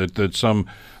implementation, that some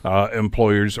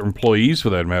employers, or employees for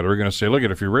that matter, are going to say, look,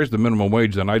 if you raise the minimum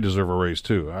wage, then I deserve a raise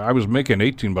too. I was making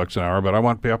 $18 an hour, but I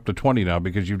want to pay up to $20 now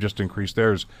because you've just increased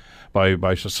theirs by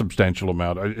a substantial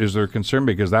amount. Is there a concern?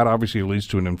 Because that obviously leads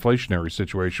to an inflationary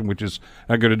situation, which is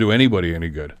not going to do anybody any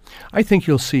good. I think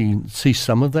you'll see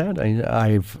some of that.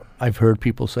 I've heard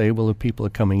people say, well, if people are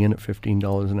coming in at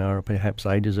 $15 an hour, perhaps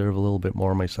I deserve a little bit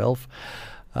more myself.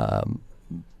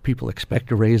 people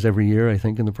expect a raise every year. I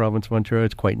think in the province of Ontario,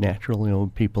 it's quite natural.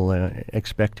 People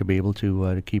expect to be able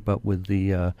to keep up with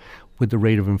the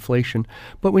rate of inflation.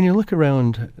 But when you look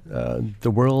around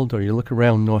the world, or you look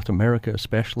around North America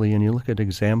especially, and you look at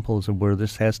examples of where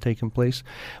this has taken place,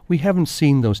 we haven't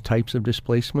seen those types of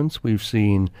displacements. We've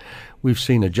seen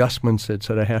adjustments that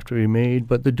sort of have to be made,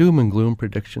 but the doom and gloom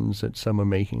predictions that some are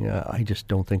making, I just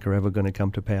don't think are ever going to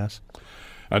come to pass.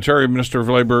 Ontario Minister of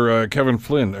Labour, Kevin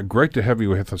Flynn, great to have you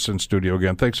with us in studio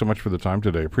again. Thanks so much for the time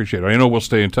today. Appreciate it. I know we'll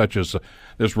stay in touch as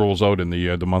this rolls out in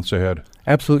the months ahead.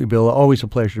 Absolutely, Bill. Always a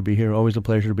pleasure to be here. Always a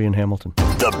pleasure to be in Hamilton.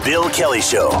 The Bill Kelly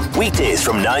Show, weekdays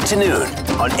from 9 to noon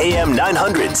on AM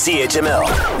 900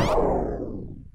 CHML.